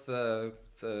hook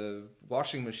the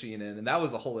washing machine in, and that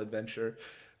was a whole adventure.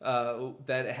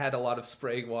 that had a lot of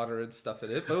spraying water and stuff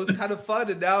in it, but it was kind of fun.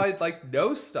 And now I like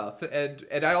know stuff, and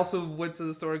I also went to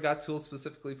the store and got tools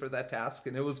specifically for that task,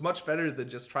 and it was much better than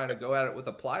just trying to go at it with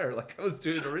a plier like I was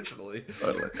doing originally.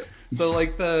 Totally. So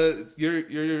like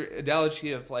your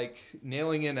analogy of like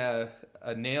nailing in a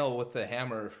nail with a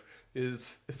hammer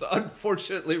is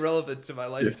unfortunately relevant to my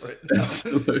life Yes, right now.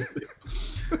 absolutely.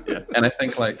 Yeah, and I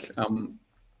think like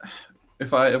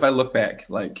if I look back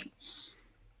like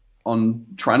on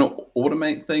trying to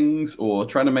automate things or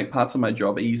trying to make parts of my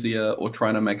job easier or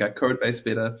trying to make our code base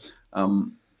better,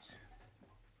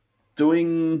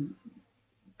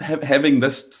 having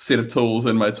this set of tools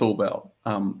in my tool belt,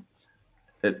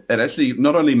 it actually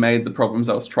not only made the problems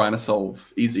I was trying to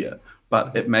solve easier,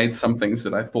 but it made some things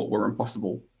that I thought were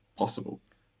impossible possible.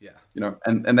 Yeah. You know,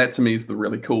 and that to me is the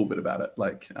really cool bit about it.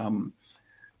 Like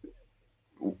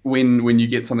when you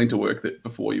get something to work that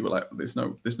before you were like, there's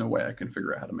no way I can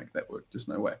figure out how to make that work. There's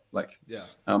no way. Like, yeah.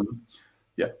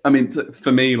 Yeah. I mean,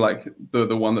 for me, like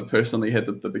the one that personally had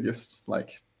the biggest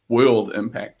like world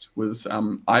impact was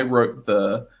I wrote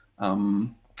the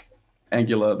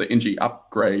Angular, the ng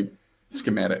upgrade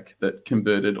schematic that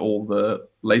converted all the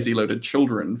lazy loaded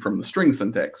children from the string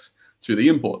syntax to the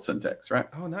import syntax, right?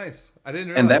 Oh, nice. I didn't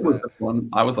realize and that was just one.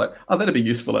 I was like, oh, that'd be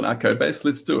useful in our code base.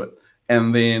 Let's do it.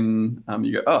 And then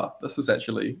you go, oh, this is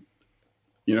actually,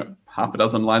 you know, half a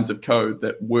dozen lines of code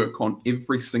that work on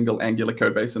every single Angular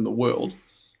code base in the world.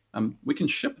 We can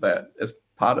ship that as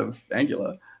part of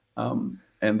Angular, and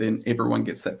then everyone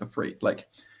gets that for free. Like,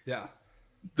 yeah,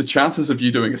 the chances of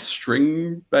you doing a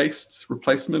string-based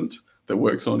replacement that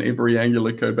works on every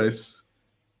Angular code base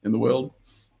in the world,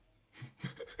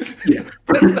 yeah,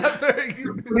 that's not very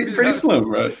pretty slim,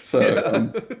 right? So yeah.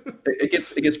 it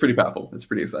gets pretty powerful. It's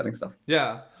pretty exciting stuff.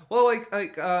 Yeah. Well, like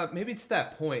maybe to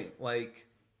that point, like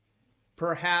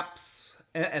perhaps,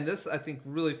 and this I think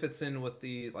really fits in with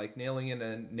the like nailing in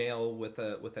a nail with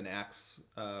an axe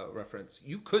reference.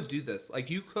 You could do this.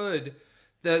 Like you could.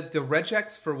 The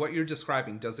regex for what you're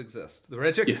describing does exist. The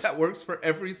regex Yes. that works for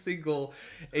every single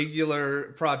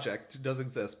Angular project does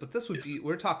exist. But this would Yes. be,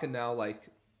 we're talking now like,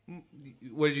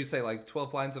 what did you say, like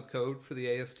 12 lines of code for the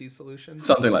AST solution?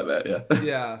 Something like that, yeah.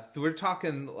 Yeah, we're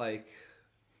talking like,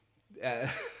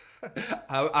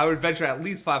 I would venture at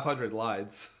least 500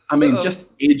 lines. I mean, just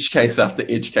edge case after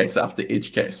edge case after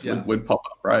edge case would pop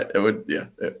up, right? It would, yeah.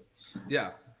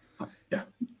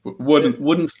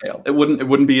 Wouldn't scale. It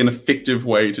wouldn't be an effective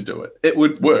way to do it. It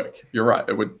would work. You're right.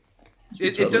 It would.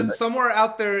 It does somewhere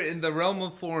out there in the realm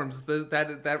of forms that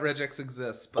regex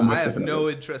exists, but I have no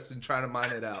interest in trying to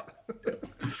mine it out.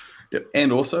 Yep.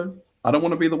 And also, I don't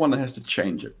want to be the one that has to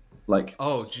change it. Like,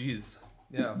 oh, geez,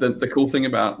 yeah. The cool thing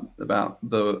about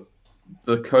the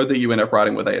code that you end up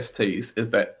writing with ASTs is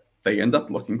that they end up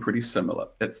looking pretty similar.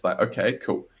 It's like, okay,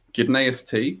 cool. Get an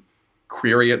AST,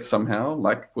 query it somehow,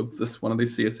 like with one of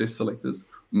these CSS selectors,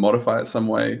 modify it some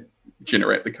way,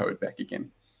 generate the code back again.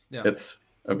 Yeah. It's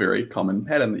a very common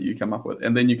pattern that you come up with.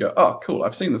 And then you go, oh, cool,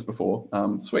 I've seen this before.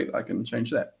 Sweet, I can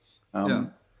change that.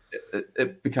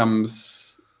 It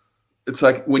becomes, it's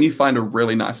like when you find a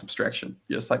really nice abstraction,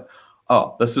 you're just like,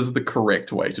 oh, this is the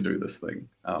correct way to do this thing.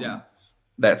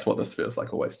 That's what this feels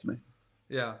like always to me.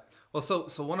 Yeah. Well, so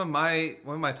one of my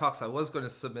talks I was going to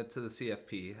submit to the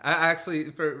CFP. I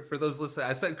actually, for those listening,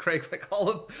 I sent Craig like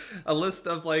a list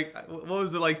of like, what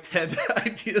was it, like 10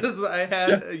 ideas I had.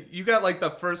 Yeah. You got like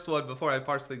the first one before I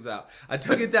parsed things out. I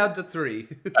took it down to 3,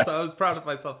 so I was proud of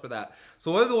myself for that.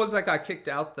 So one of the ones that got kicked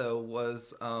out though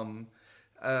was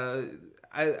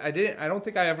I don't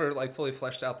think I ever like fully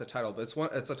fleshed out the title, but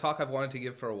it's a talk I've wanted to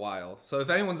give for a while. So if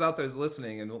anyone's out there is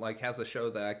listening and like has a show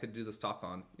that I could do this talk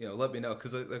on, you know, let me know,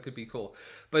 because that could be cool.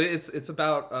 But it's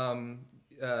about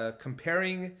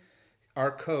comparing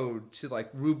our code to like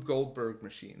Rube Goldberg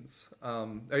machines.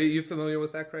 Are you familiar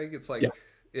with that, Craig? It's like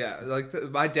like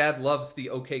my dad loves the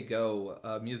OK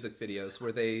Go music videos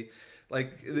where they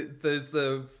like there's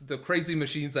the crazy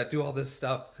machines that do all this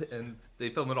stuff and they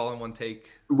film it all in one take.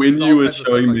 When you were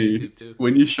showing me,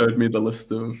 when you showed me the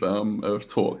list of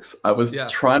talks, I was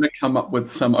trying to come up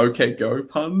with some OK Go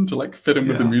pun to like fit in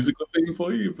with the musical thing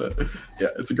for you, but yeah,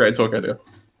 it's a great talk idea.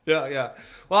 Yeah.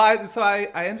 Well, I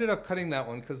ended up cutting that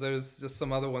one because there's just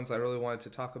some other ones I really wanted to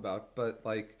talk about, but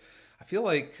like I feel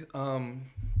like a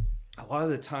lot of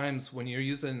the times when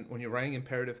you're writing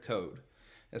imperative code,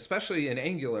 especially in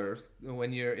Angular,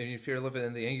 if you're living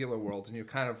in the Angular world and you're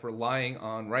kind of relying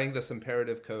on writing this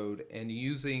imperative code and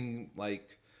using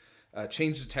like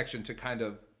change detection to kind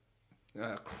of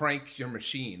crank your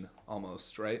machine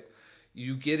almost, right?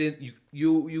 You get in,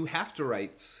 you have to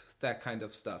write that kind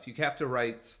of stuff. You have to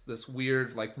write this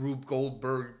weird like Rube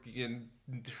Goldbergian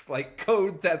like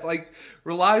code that's like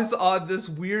relies on this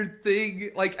weird thing.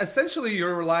 Like essentially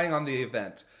you're relying on the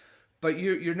event, but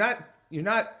you're not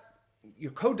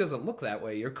your code doesn't look that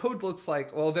way. Your code looks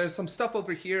like, well, there's some stuff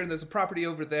over here and there's a property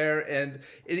over there, and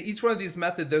in each one of these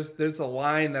methods there's a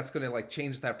line that's going to like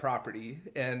change that property,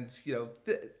 and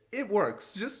it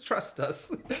works. Just trust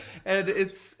us. And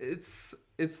it's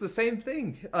the same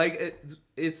thing. Like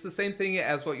it's the same thing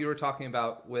as what you were talking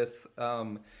about with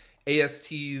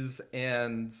ASTs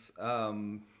and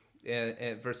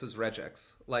versus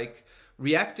regex. Like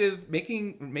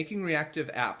making reactive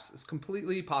apps is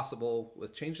completely possible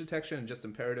with change detection and just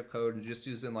imperative code and just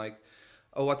using like,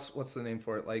 oh, what's the name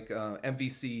for it? Like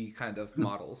MVC kind of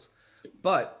models.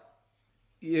 But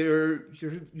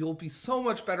you'll be so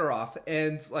much better off.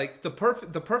 And like the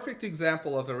perfect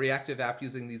example of a reactive app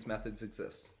using these methods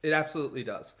exists. It absolutely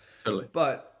does. Totally.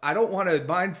 But I don't want to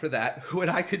mine for that when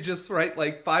I could just write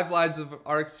like 5 lines of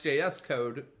RxJS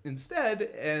code instead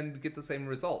and get the same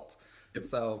result. Yep.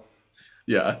 So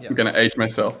yeah, I'm going to age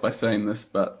myself by saying this,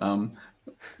 but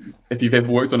if you've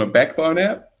ever worked on a Backbone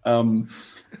app,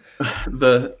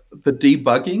 the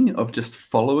debugging of just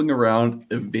following around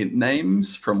event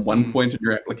names from one point in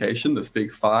your application that's being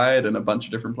fired in a bunch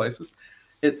of different places,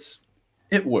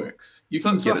 it works.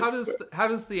 So how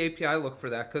does the API look for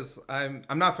that? Because I'm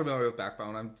not familiar with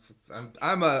Backbone.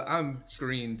 I'm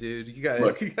green, dude. You got.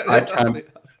 I can't.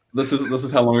 This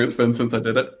is how long it's been since I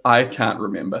did it. I can't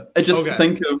remember. I just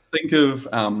think of.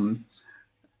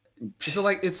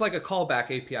 It's like a callback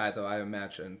API, though, I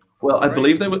imagine. Well, right? I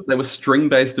believe they were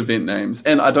string-based event names,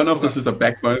 and I don't know if this is a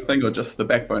Backbone thing or just the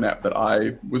Backbone app that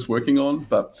I was working on,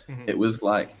 but it was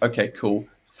like, okay, cool.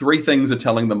 3 things are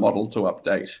telling the model to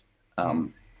update.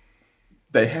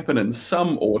 They happen in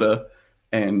some order,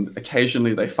 and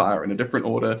occasionally they fire in a different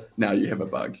order. Now you have a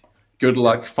bug. Good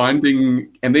luck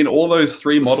finding, and then all those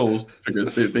 3 models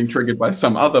triggers being triggered by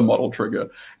some other model trigger,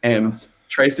 and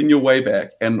tracing your way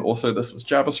back. And also this was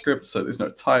JavaScript, so there's no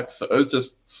type. So it was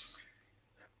just,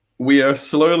 we are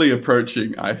slowly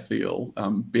approaching, I feel,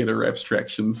 better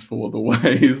abstractions for the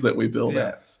ways that we build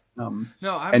apps. I'm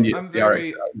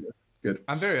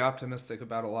very optimistic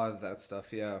about a lot of that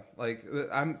stuff. Yeah, like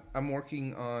I'm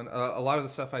working on a lot of the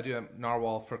stuff I do at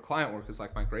Narwhal for client work is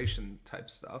like migration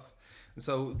type stuff. And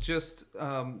so just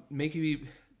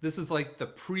this is like the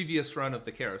previous run of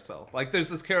the carousel. Like there's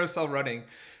this carousel running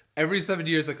every 7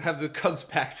 years. It comes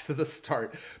back to the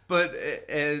start. But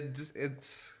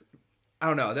it's I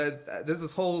don't know. There's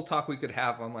this whole talk we could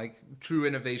have on like true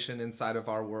innovation inside of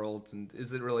our world, and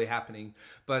is it really happening?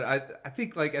 But I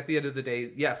think like at the end of the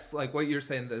day, yes, like what you're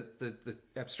saying, the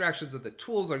abstractions of the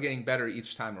tools are getting better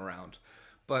each time around.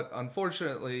 But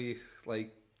unfortunately,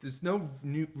 like there's no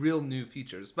real new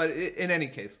features. But in any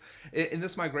case, in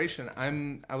this migration,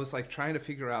 I was like trying to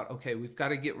figure out, okay, we've got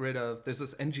to get rid of, there's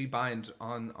this ng bind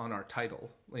on our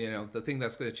title, the thing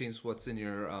that's going to change what's in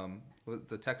your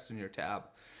the text in your tab.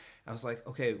 I was like,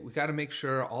 okay, we got to make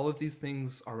sure all of these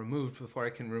things are removed before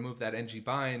I can remove that ng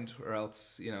bind, or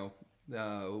else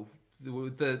the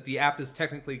app is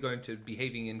technically going to be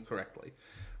behaving incorrectly,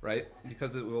 right?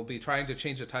 Because it will be trying to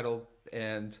change the title,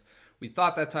 and we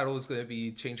thought that title was going to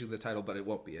be changing the title, but it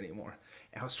won't be anymore.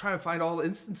 And I was trying to find all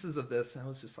instances of this, and I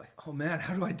was just like, oh man,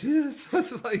 how do I do this?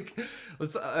 Let's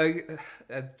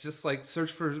just like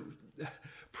search for,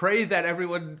 pray that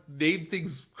everyone named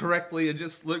things correctly, and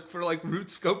just look for like root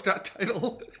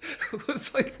scope.title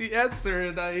was like the answer.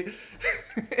 And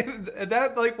and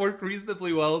that like worked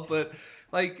reasonably well, but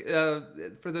like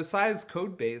for the size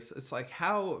code base, it's like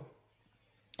how.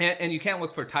 And you can't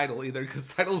look for title either, because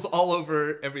title's all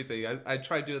over everything. I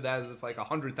tried doing that, as it's like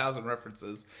 100,000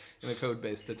 references in the code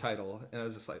base to title, and I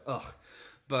was just like, ugh.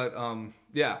 But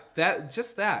yeah, and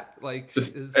just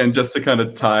to kind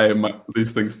of tie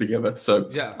these things together. So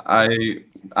yeah,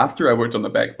 after I worked on the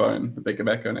bigger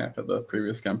Backbone app at the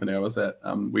previous company I was at,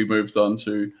 we moved on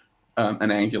to an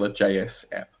Angular JS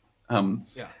app.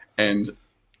 And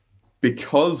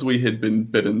because we had been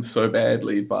bitten so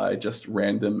badly by just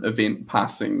random event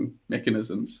passing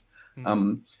mechanisms,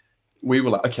 we were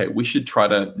like, okay, we should try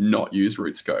to not use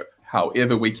root scope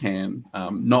however we can,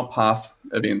 not pass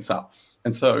events up.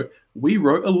 And so we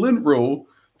wrote a lint rule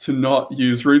to not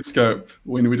use root scope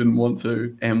when we didn't want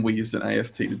to, and we used an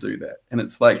AST to do that. And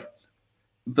it's like,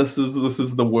 this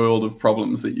is the world of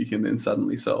problems that you can then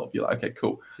suddenly solve. You're like, okay,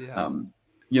 cool. Yeah.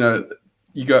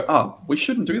 You go, oh, we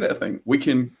shouldn't do that thing. We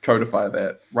can codify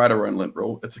that, write our own lint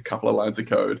rule. It's a couple of lines of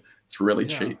code. It's really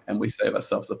cheap, and we save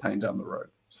ourselves the pain down the road.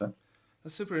 So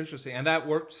that's super interesting. And that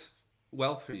worked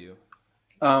well for you.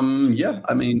 Yeah,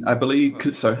 I mean, I believe,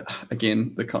 so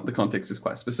again, the context is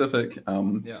quite specific.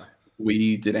 Yeah.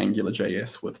 We did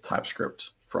AngularJS with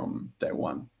TypeScript from day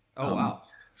one. Oh, wow.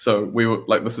 So we were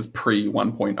like, this is pre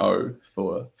 1.0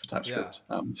 for TypeScript.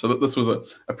 Yeah. So this was a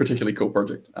particularly cool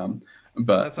project.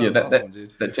 But That yeah, sounds awesome,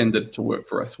 dude. that tended to work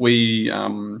for us. We, I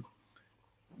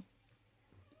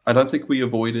don't think we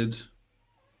avoided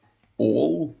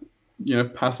all,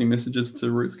 passing messages to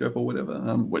root scope or whatever,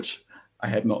 which I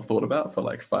had not thought about for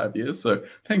like 5 years. So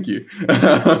thank you.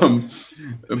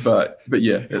 But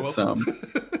yeah, You're it's welcome.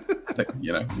 I think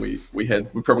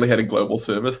we probably had a global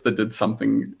service that did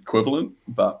something equivalent,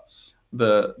 but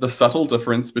the subtle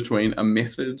difference between a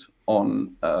method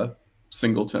on a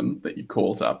singleton that you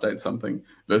call to update something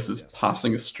versus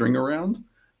passing a string around,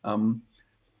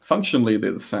 functionally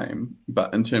they're the same,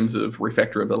 but in terms of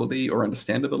refactorability or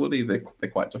understandability, they're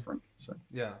quite different. So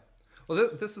yeah.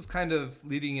 Well, this is kind of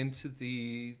leading into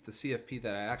the CFP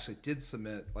that I actually did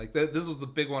submit. Like this was the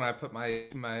big one I put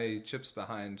my chips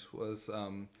behind, was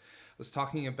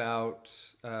talking about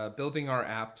building our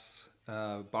apps,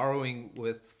 borrowing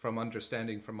from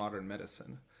understanding from modern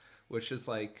medicine, which is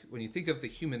like, when you think of the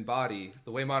human body,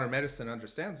 the way modern medicine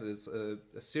understands it is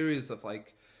a series of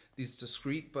like these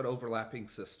discrete but overlapping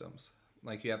systems.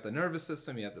 Like you have the nervous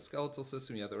system, you have the skeletal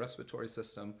system, you have the respiratory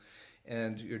system,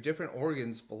 and your different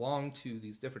organs belong to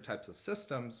these different types of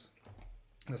systems.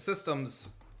 The systems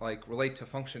like relate to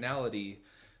functionality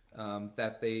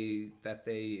that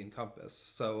they encompass.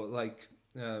 So like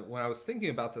when I was thinking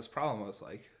about this problem, I was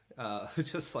like,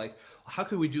 just like, how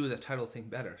could we do the title thing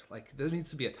better? Like there needs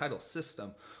to be a title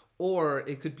system, or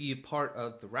it could be a part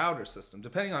of the router system,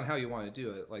 depending on how you want to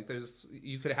do it. Like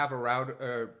you could have a router,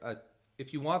 or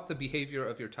if you want the behavior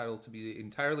of your title to be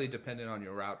entirely dependent on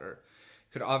your router,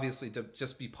 it could obviously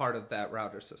just be part of that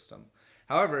router system.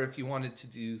 However, if you wanted to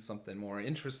do something more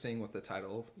interesting with the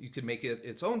title, you could make it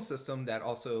its own system that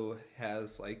also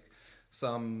has like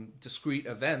some discrete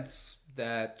events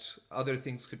that other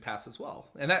things could pass as well.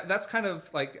 And that's kind of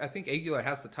like, I think Angular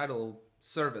has the title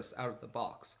service out of the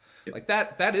box. Yep. Like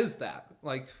that is that,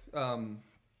 like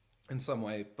in some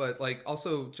way, but like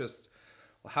also just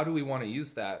how do we want to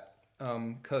use that?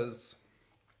 Because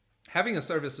having a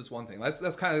service is one thing.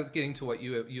 That's kind of getting to what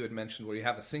you had mentioned, where you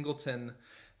have a singleton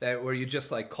where you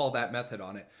just like call that method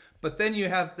on it. But then you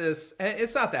have this, and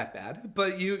it's not that bad,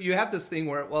 but you have this thing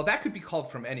where, well, that could be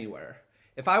called from anywhere.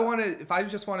 If I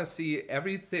just want to see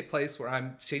every place where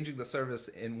I'm changing the service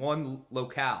in one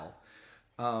locale,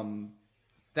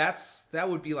 that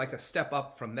would be like a step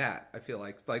up from that. I feel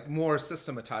like more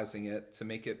systematizing it to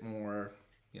make it more,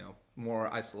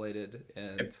 more isolated.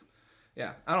 And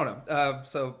yeah, I don't know.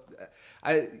 So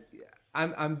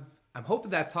I'm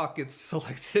hoping that talk gets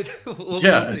selected.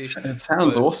 It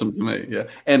sounds awesome to me. Yeah,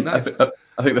 and nice.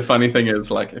 I think the funny thing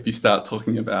is, like, if you start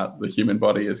talking about the human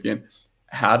body again,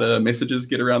 how do messages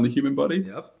get around the human body?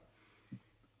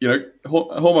 Yep.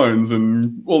 Hormones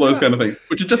and all those kind of things,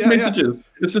 which are just messages. Yeah.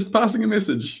 It's just passing a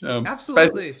message.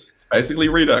 Absolutely. It's basically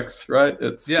Redux, right?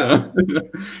 It's yeah.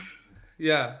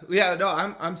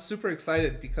 No, I'm super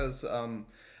excited because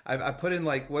I put in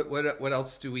like what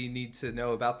else do we need to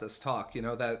know about this talk?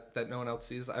 That no one else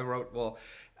sees. I wrote, well,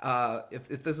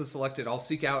 if this is selected, I'll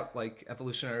seek out like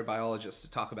evolutionary biologists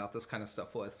to talk about this kind of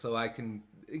stuff with, so I can,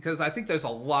 because I think there's a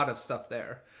lot of stuff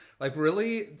there. Like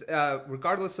really,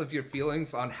 regardless of your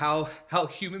feelings on how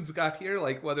humans got here,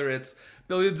 like whether it's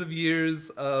billions of years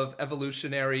of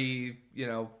evolutionary,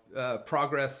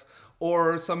 progress,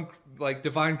 or some like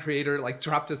divine creator like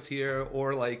dropped us here,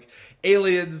 or like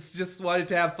aliens just wanted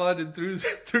to have fun and threw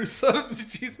some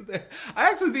cheese in there. I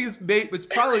actually think it's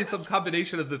probably some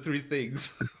combination of the three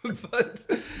things. But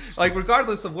like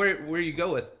regardless of where you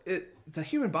go with it, the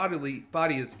human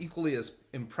body is equally as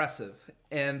impressive.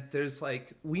 And there's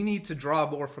like, we need to draw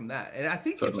more from that. And I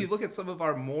think totally. If you look at some of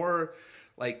our more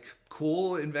like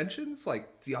cool inventions,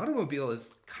 like the automobile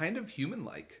is kind of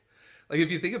human-like. Like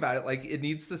if you think about it, like it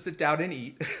needs to sit down and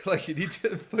eat. Like you need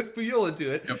to put fuel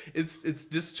into it. Yep. It's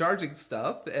discharging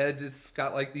stuff, and it's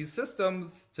got like these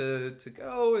systems to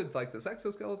go, and like this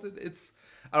exoskeleton.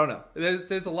 I don't know.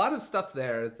 There's a lot of stuff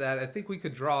there that I think we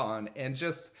could draw on, and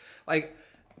just like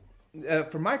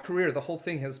for my career, the whole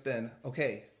thing has been,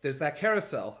 okay, there's that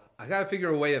carousel. I gotta figure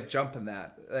a way of jumping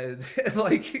that,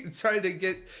 like trying to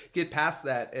get past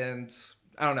that, and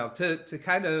I don't know, to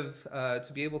kind of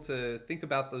to be able to think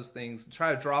about those things,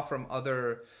 try to draw from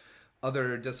other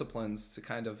disciplines to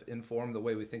kind of inform the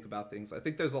way we think about things. I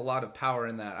think there's a lot of power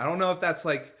in that. I don't know if that's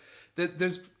like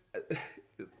there's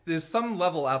some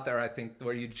level out there, I think,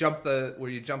 where you jump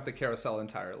the carousel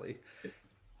entirely.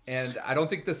 And I don't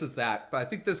think this is that, but I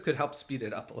think this could help speed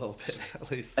it up a little bit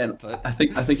at least. And but I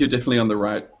think you're definitely on the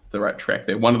right track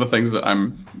there. One of the things that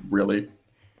I'm really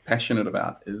passionate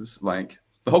about is like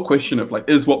the whole question of like,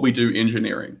 is what we do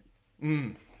engineering?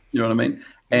 You know what I mean?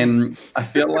 And I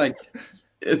feel like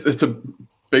it's a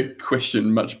big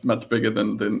question, much bigger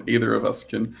than either of us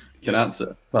can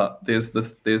answer. But there's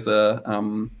a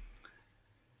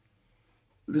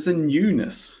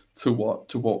newness to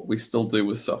what we still do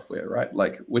with software, right?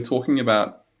 Like we're talking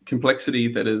about complexity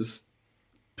that is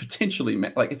potentially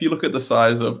like if you look at the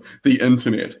size of the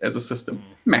internet as a system,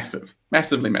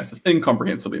 massively massive,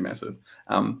 incomprehensibly massive.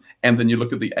 And then you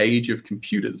look at the age of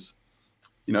computers.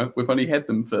 You know, we've only had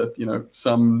them for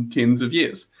some tens of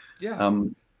years. Yeah.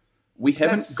 We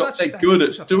haven't got that good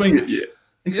at doing it yet.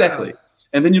 Exactly. Yeah.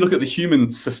 And then you look at the human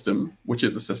system, which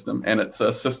is a system, and it's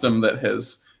a system that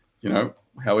has,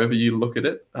 however you look at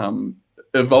it,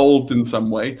 evolved in some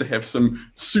way to have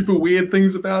some super weird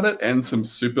things about it and some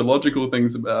super logical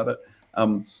things about it.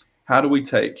 How do we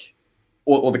take,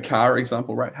 or the car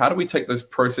example, right? How do we take those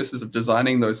processes of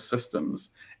designing those systems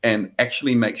and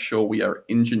actually make sure we are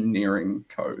engineering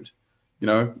code?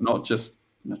 Not just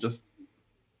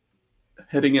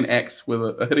hitting an axe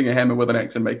hitting a hammer with an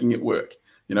axe and making it work.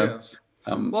 Yeah.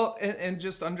 Well, and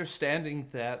just understanding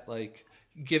that, like,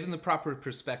 given the proper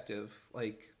perspective,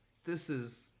 like this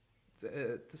is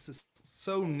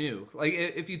so new. Like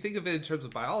if you think of it in terms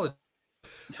of biology,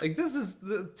 like this is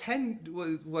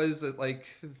was it like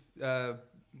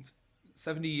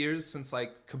 70 years since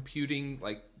like computing,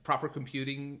 like proper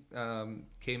computing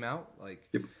came out. Like,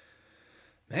 yep.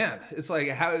 Man, it's like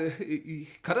how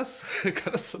cut us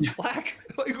some slack.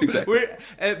 Like exactly.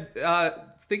 We're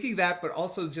thinking that, but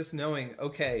also just knowing,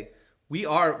 okay, we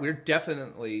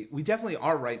definitely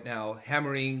are right now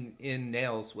hammering in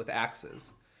nails with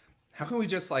axes. How can we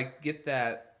just like get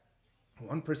that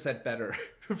 1% better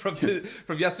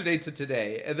from yesterday to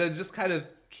today, and then just kind of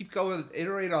keep going,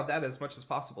 iterate on that as much as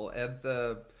possible. And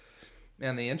the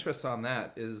interest on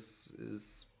that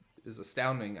is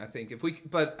astounding. I think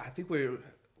but I think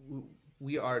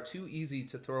we are too easy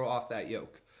to throw off that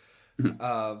yoke.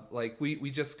 Like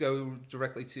we just go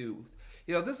directly to,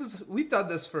 we've done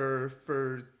this for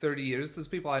 30 years. There's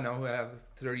people I know who have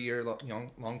 30-year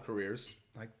long careers.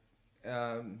 Like,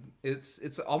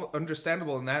 it's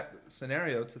understandable in that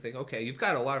scenario to think, okay, you've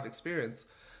got a lot of experience,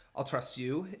 I'll trust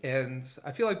you. And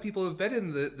I feel like people who've been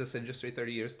in this industry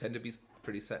 30 years tend to be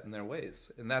pretty set in their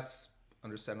ways, and that's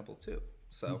understandable too.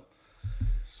 So,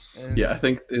 I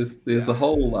think there's the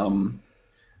whole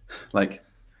like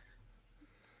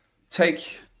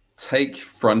take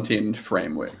front-end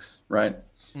frameworks, right?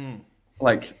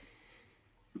 Like,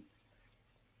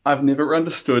 I've never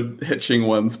understood hitching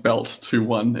one's belt to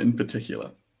one in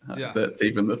particular. That's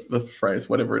even the phrase,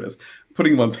 whatever it is,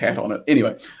 putting one's hat on it.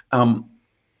 Anyway,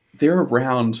 they're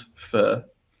around for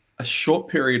a short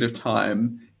period of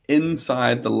time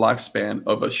inside the lifespan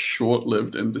of a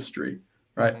short-lived industry,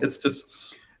 right? It's just,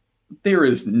 there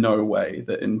is no way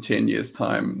that in 10 years'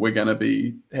 time we're going to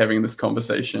be having this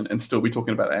conversation and still be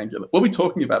talking about Angular. We'll be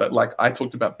talking about it like I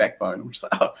talked about Backbone, which is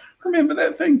like, oh, remember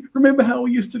that thing? Remember how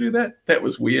we used to do that? That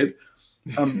was weird.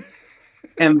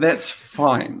 And that's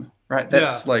fine, right?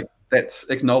 That's that's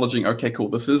acknowledging, okay, cool,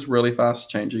 this is really fast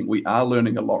changing. We are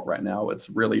learning a lot right now. It's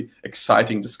really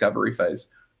exciting discovery phase.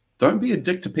 Don't be a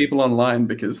dick to people online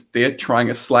because they're trying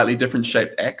a slightly different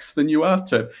shaped axe than you are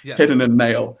to hit in a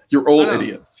nail. You're all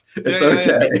idiots. It's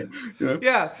okay.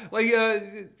 Yeah, like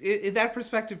in that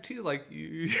perspective too, like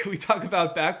we talk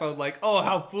about Backbone, like, oh,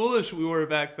 how foolish we were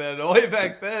back then, way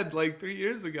back then, like 3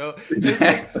 years ago.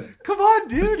 Exactly. Like, come on,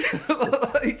 dude.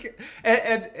 Like,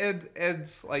 and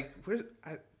like,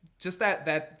 just that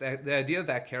the idea of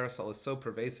that carousel is so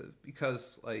pervasive,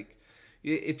 because like,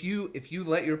 if you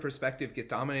let your perspective get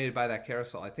dominated by that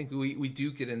carousel, I think we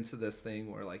do get into this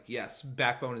thing where, like, yes,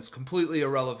 Backbone is completely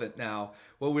irrelevant now.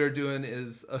 What we're doing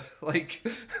is like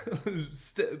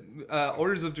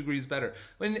orders of degrees better.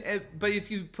 But if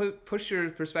you push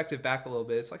your perspective back a little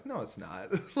bit, it's like, no, it's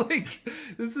not. Like,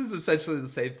 this is essentially the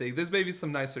same thing. There's maybe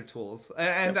some nicer tools,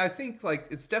 and I think like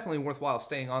it's definitely worthwhile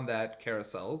staying on that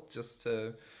carousel just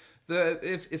to.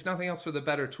 If nothing else, for the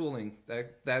better tooling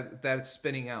that it's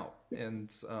spinning out, and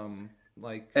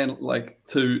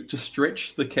to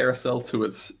stretch the carousel to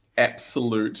its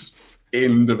absolute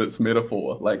end of its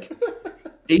metaphor. Like,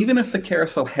 even if the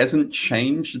carousel hasn't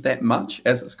changed that much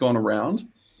as it's gone around,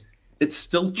 it's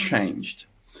still changed.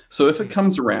 So if it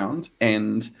comes around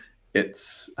and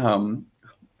it's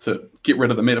to get rid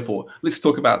of the metaphor, let's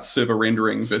talk about server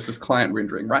rendering versus client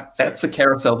rendering, right? That's a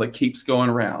carousel that keeps going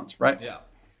around, right? Yeah.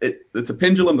 It's a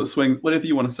pendulum that swings, whatever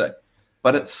you want to say.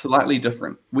 but it's slightly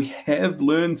different. We have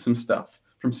learned some stuff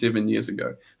from 7 years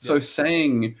ago. So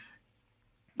saying,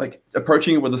 like,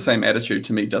 approaching it with the same attitude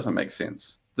to me doesn't make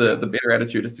sense. The better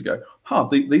attitude is to go,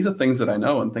 these are things that I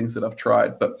know and things that I've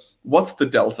tried, but what's the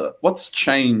delta? What's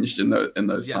changed in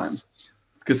those times?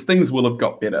 Because things will have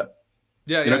got better.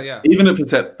 Even if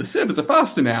it's the servers are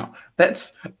faster now,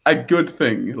 that's a good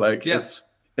thing. Like,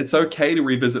 it's okay to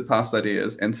revisit past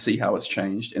ideas and see how it's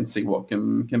changed and see what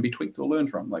can be tweaked or learned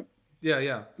from. Like,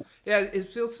 it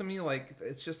feels to me like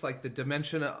it's just like the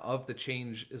dimension of the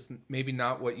change is maybe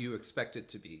not what you expect it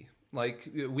to be.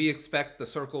 Like, we expect the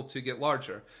circle to get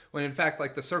larger when in fact,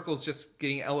 like, the circle's just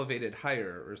getting elevated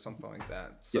higher or something like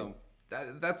that. So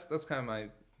that's kind of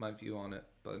my view on it.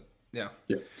 But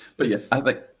I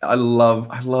think I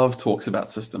love talks about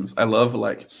systems. I love,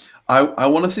 like, I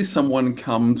want to see someone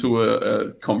come to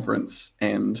a conference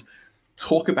and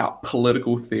talk about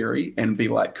political theory and be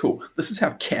like, cool, this is how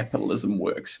capitalism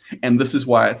works, and this is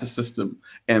why it's a system,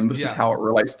 and this is how it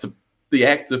relates to the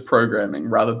act of programming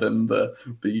rather than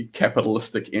the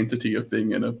capitalistic entity of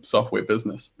being in a software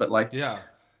business. But, like,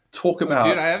 talk about,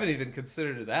 dude, I haven't even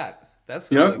considered that.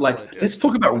 That's really let's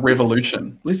talk about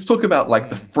revolution. Let's talk about, like,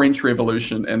 the French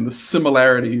Revolution and the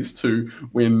similarities to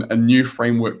when a new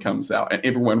framework comes out and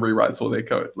everyone rewrites all their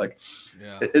code. Like,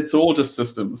 it's all just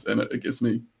systems, and it gets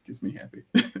me happy.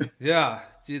 Yeah,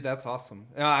 dude, that's awesome.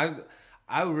 I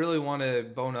really want to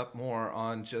bone up more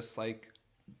on just, like,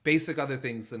 basic other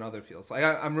things than other fields. Like,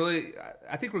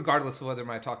 I think regardless of whether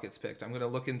my talk gets picked, I'm going to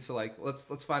look into, like,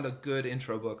 let's find a good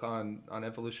intro book on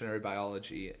evolutionary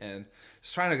biology, and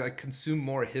just trying to, like, consume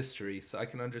more history so I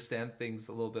can understand things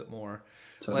a little bit more.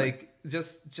 Totally. Like,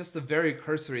 just a very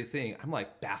cursory thing. I'm,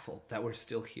 like, baffled that we're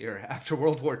still here after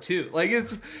World War II. Like,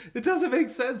 it doesn't make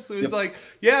sense. So it's like,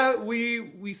 we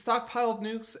stockpiled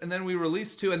nukes and then we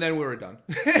released 2 and then we were done.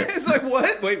 It's like,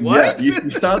 what? Wait, what? Yeah, you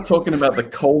start talking about the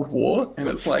Cold War and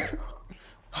it's like,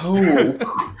 and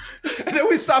then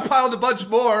we stockpiled a bunch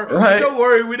more. Right. Don't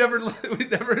worry, we never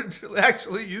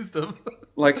actually used them.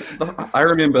 Like, I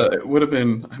remember it would have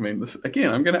been, I mean, this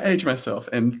again, I'm going to age myself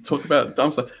and talk about dumb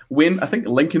stuff. When I think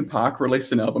Linkin Park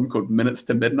released an album called Minutes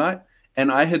to Midnight, and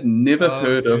I had never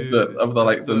heard of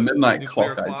the midnight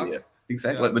clock idea.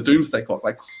 Exactly, like the doomsday clock.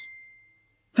 Like,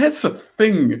 that's a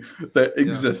thing that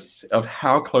exists of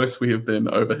how close we have been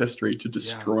over history to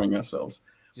destroying ourselves.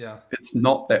 Yeah, it's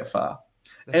not that far.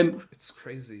 It's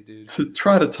crazy, dude. To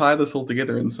try to tie this all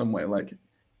together in some way, like,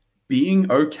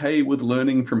 being okay with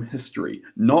learning from history,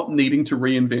 not needing to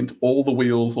reinvent all the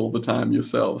wheels all the time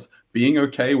yourselves, being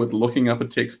okay with looking up a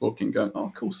textbook and going,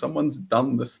 oh, cool, someone's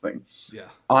done this thing. Yeah,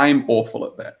 I'm awful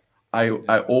at that. I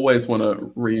always want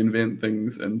to reinvent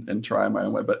things and try my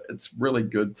own way, but it's really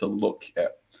good to look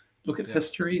at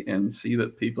history and see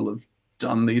that people have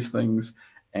done these things,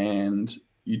 and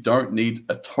you don't need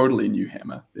a totally new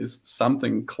hammer. There's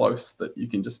something close that you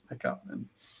can just pick up. And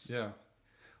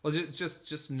well,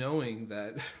 just knowing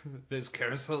that there's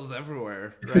carousels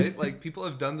everywhere, right? Like, people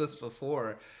have done this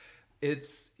before.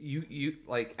 It's you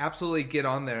like, absolutely get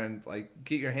on there and, like,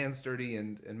 get your hands dirty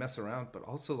and mess around, but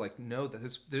also, like, know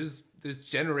that there's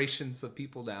generations of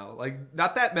people now, like,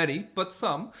 not that many, but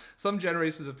some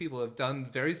generations of people have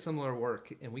done very similar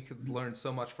work, and we could learn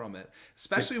so much from it,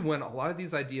 especially when a lot of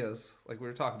these ideas, like we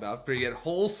were talking about, bring it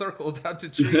whole circle down to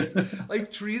trees.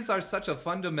 Like, trees are such a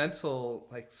fundamental,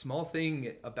 like, small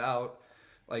thing about,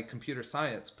 like, computer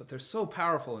science, but they're so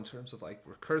powerful in terms of, like,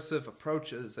 recursive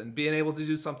approaches and being able to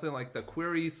do something like the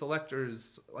query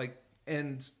selectors, like,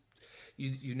 and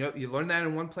you learn that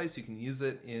in one place, you can use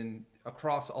it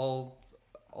across all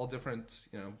different,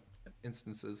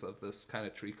 instances of this kind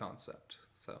of tree concept.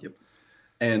 So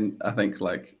and I think,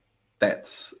 like,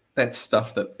 that's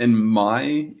stuff that in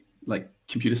my, like,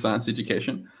 computer science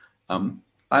education,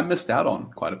 I missed out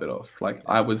on quite a bit of. Like,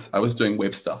 I was doing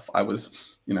web stuff. I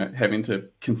was having to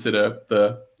consider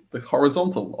the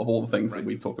horizontal of all the things that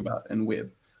we talk about in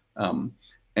web.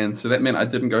 And so that meant I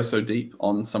didn't go so deep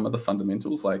on some of the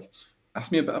fundamentals. Like, ask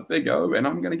me about Big O and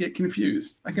I'm going to get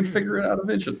confused. I can figure it out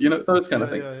eventually, those kind of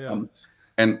things.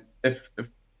 And if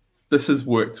this has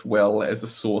worked well as a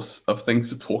source of things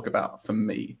to talk about for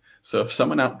me. So if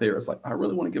someone out there is like, I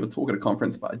really want to give a talk at a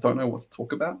conference, but I don't know what to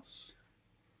talk about,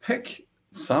 pick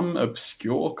some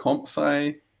obscure comp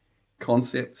sci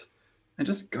concept and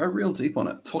just go real deep on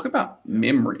it. Talk about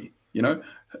memory.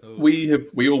 We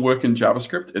all work in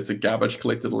JavaScript. It's a garbage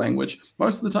collected language.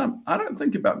 Most of the time, I don't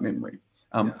think about memory.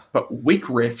 But weak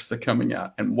refs are coming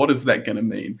out, and what is that going to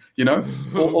mean?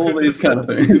 All these kind of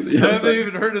things. I haven't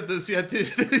even heard of this yet,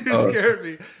 dude. You scared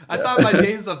me. I thought my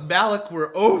days of Malloc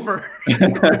were over.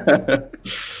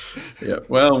 Yeah.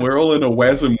 Well, we're all in a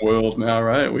WASM world now,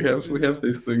 right? We have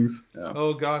these things. Yeah.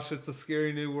 Oh gosh, it's a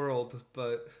scary new world,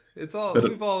 but it's all But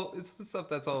it's the stuff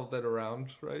that's all been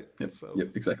around, right? yep, So yep,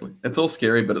 exactly. It's all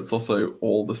scary, but it's also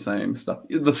all the same stuff.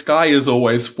 The sky is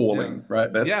always falling,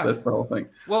 right? That's the whole thing.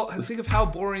 Well, think of how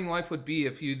boring life would be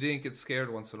if you didn't get scared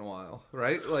once in a while,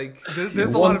 right? Like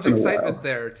there's a lot of excitement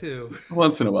there too.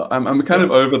 Once in a while, I'm kind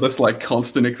of over this like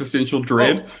constant existential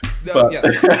dread. No, but...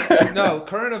 yes. No,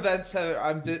 current events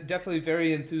I'm definitely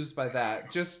very enthused by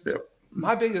that. Just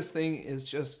my biggest thing is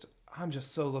just I'm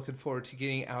just so looking forward to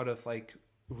getting out of like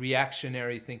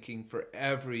reactionary thinking for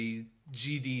every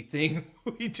GD thing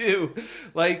we do.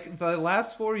 Like the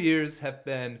last 4 years have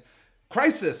been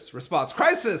crisis response,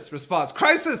 crisis response,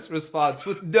 crisis response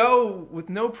with no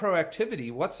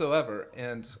proactivity whatsoever.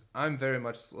 And I'm very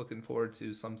much looking forward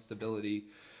to some stability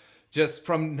just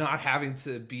from not having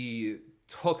to be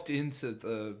hooked into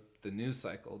the news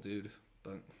cycle, dude.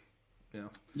 But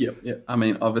yeah. I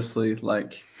mean, obviously,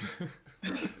 like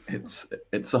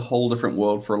it's a whole different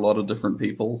world for a lot of different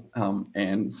people,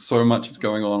 and so much is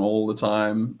going on all the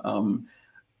time.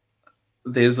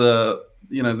 There's I'm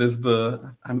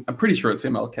pretty sure it's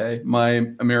MLK. My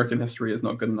American history is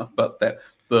not good enough, but that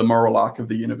the moral arc of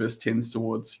the universe tends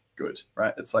towards good,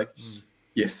 right? It's like,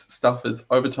 yes, stuff is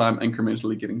over time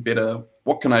incrementally getting better.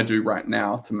 What can I do right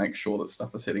now to make sure that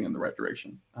stuff is heading in the right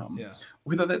direction?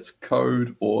 Whether that's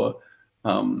code or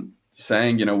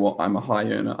saying, you know what, I'm a high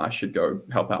earner, I should go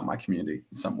help out my community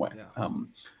in some way.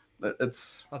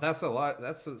 That's a lot.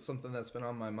 That's something that's been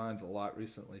on my mind a lot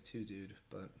recently too, dude.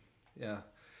 But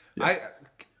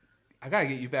I gotta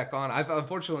get you back on. I've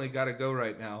unfortunately got to go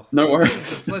right now. No worries. It's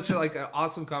such like an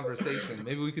awesome conversation.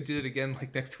 Maybe we could do it again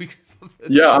like next week or something.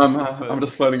 Yeah, I'm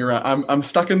just floating around. I'm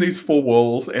stuck in these four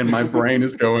walls, and my brain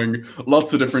is going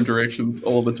lots of different directions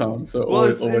all the time. So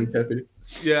always happy.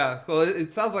 Yeah, well,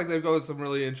 it sounds like they're going some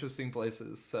really interesting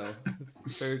places. So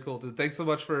very cool, dude. Thanks so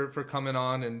much for coming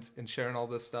on and sharing all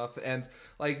this stuff. And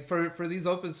like for these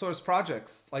open source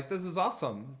projects, like this is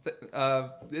awesome.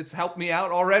 It's helped me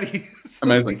out already. So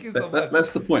amazing. Thank you so much.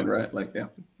 That's the point, right? Like,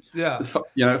 yeah. It's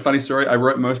funny story. I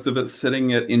wrote most of it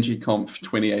sitting at NgConf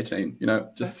 2018.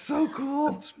 Just that's so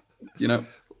cool.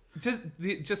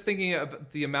 Just thinking about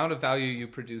the amount of value you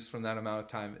produce from that amount of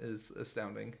time is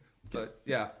astounding. But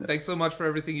thanks so much for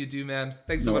everything you do, man.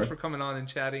 Thanks so much for coming on and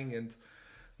chatting. And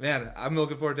man, I'm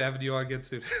looking forward to having you on again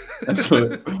soon.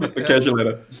 Absolutely. We'll catch you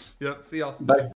later. Yep. See y'all. Bye.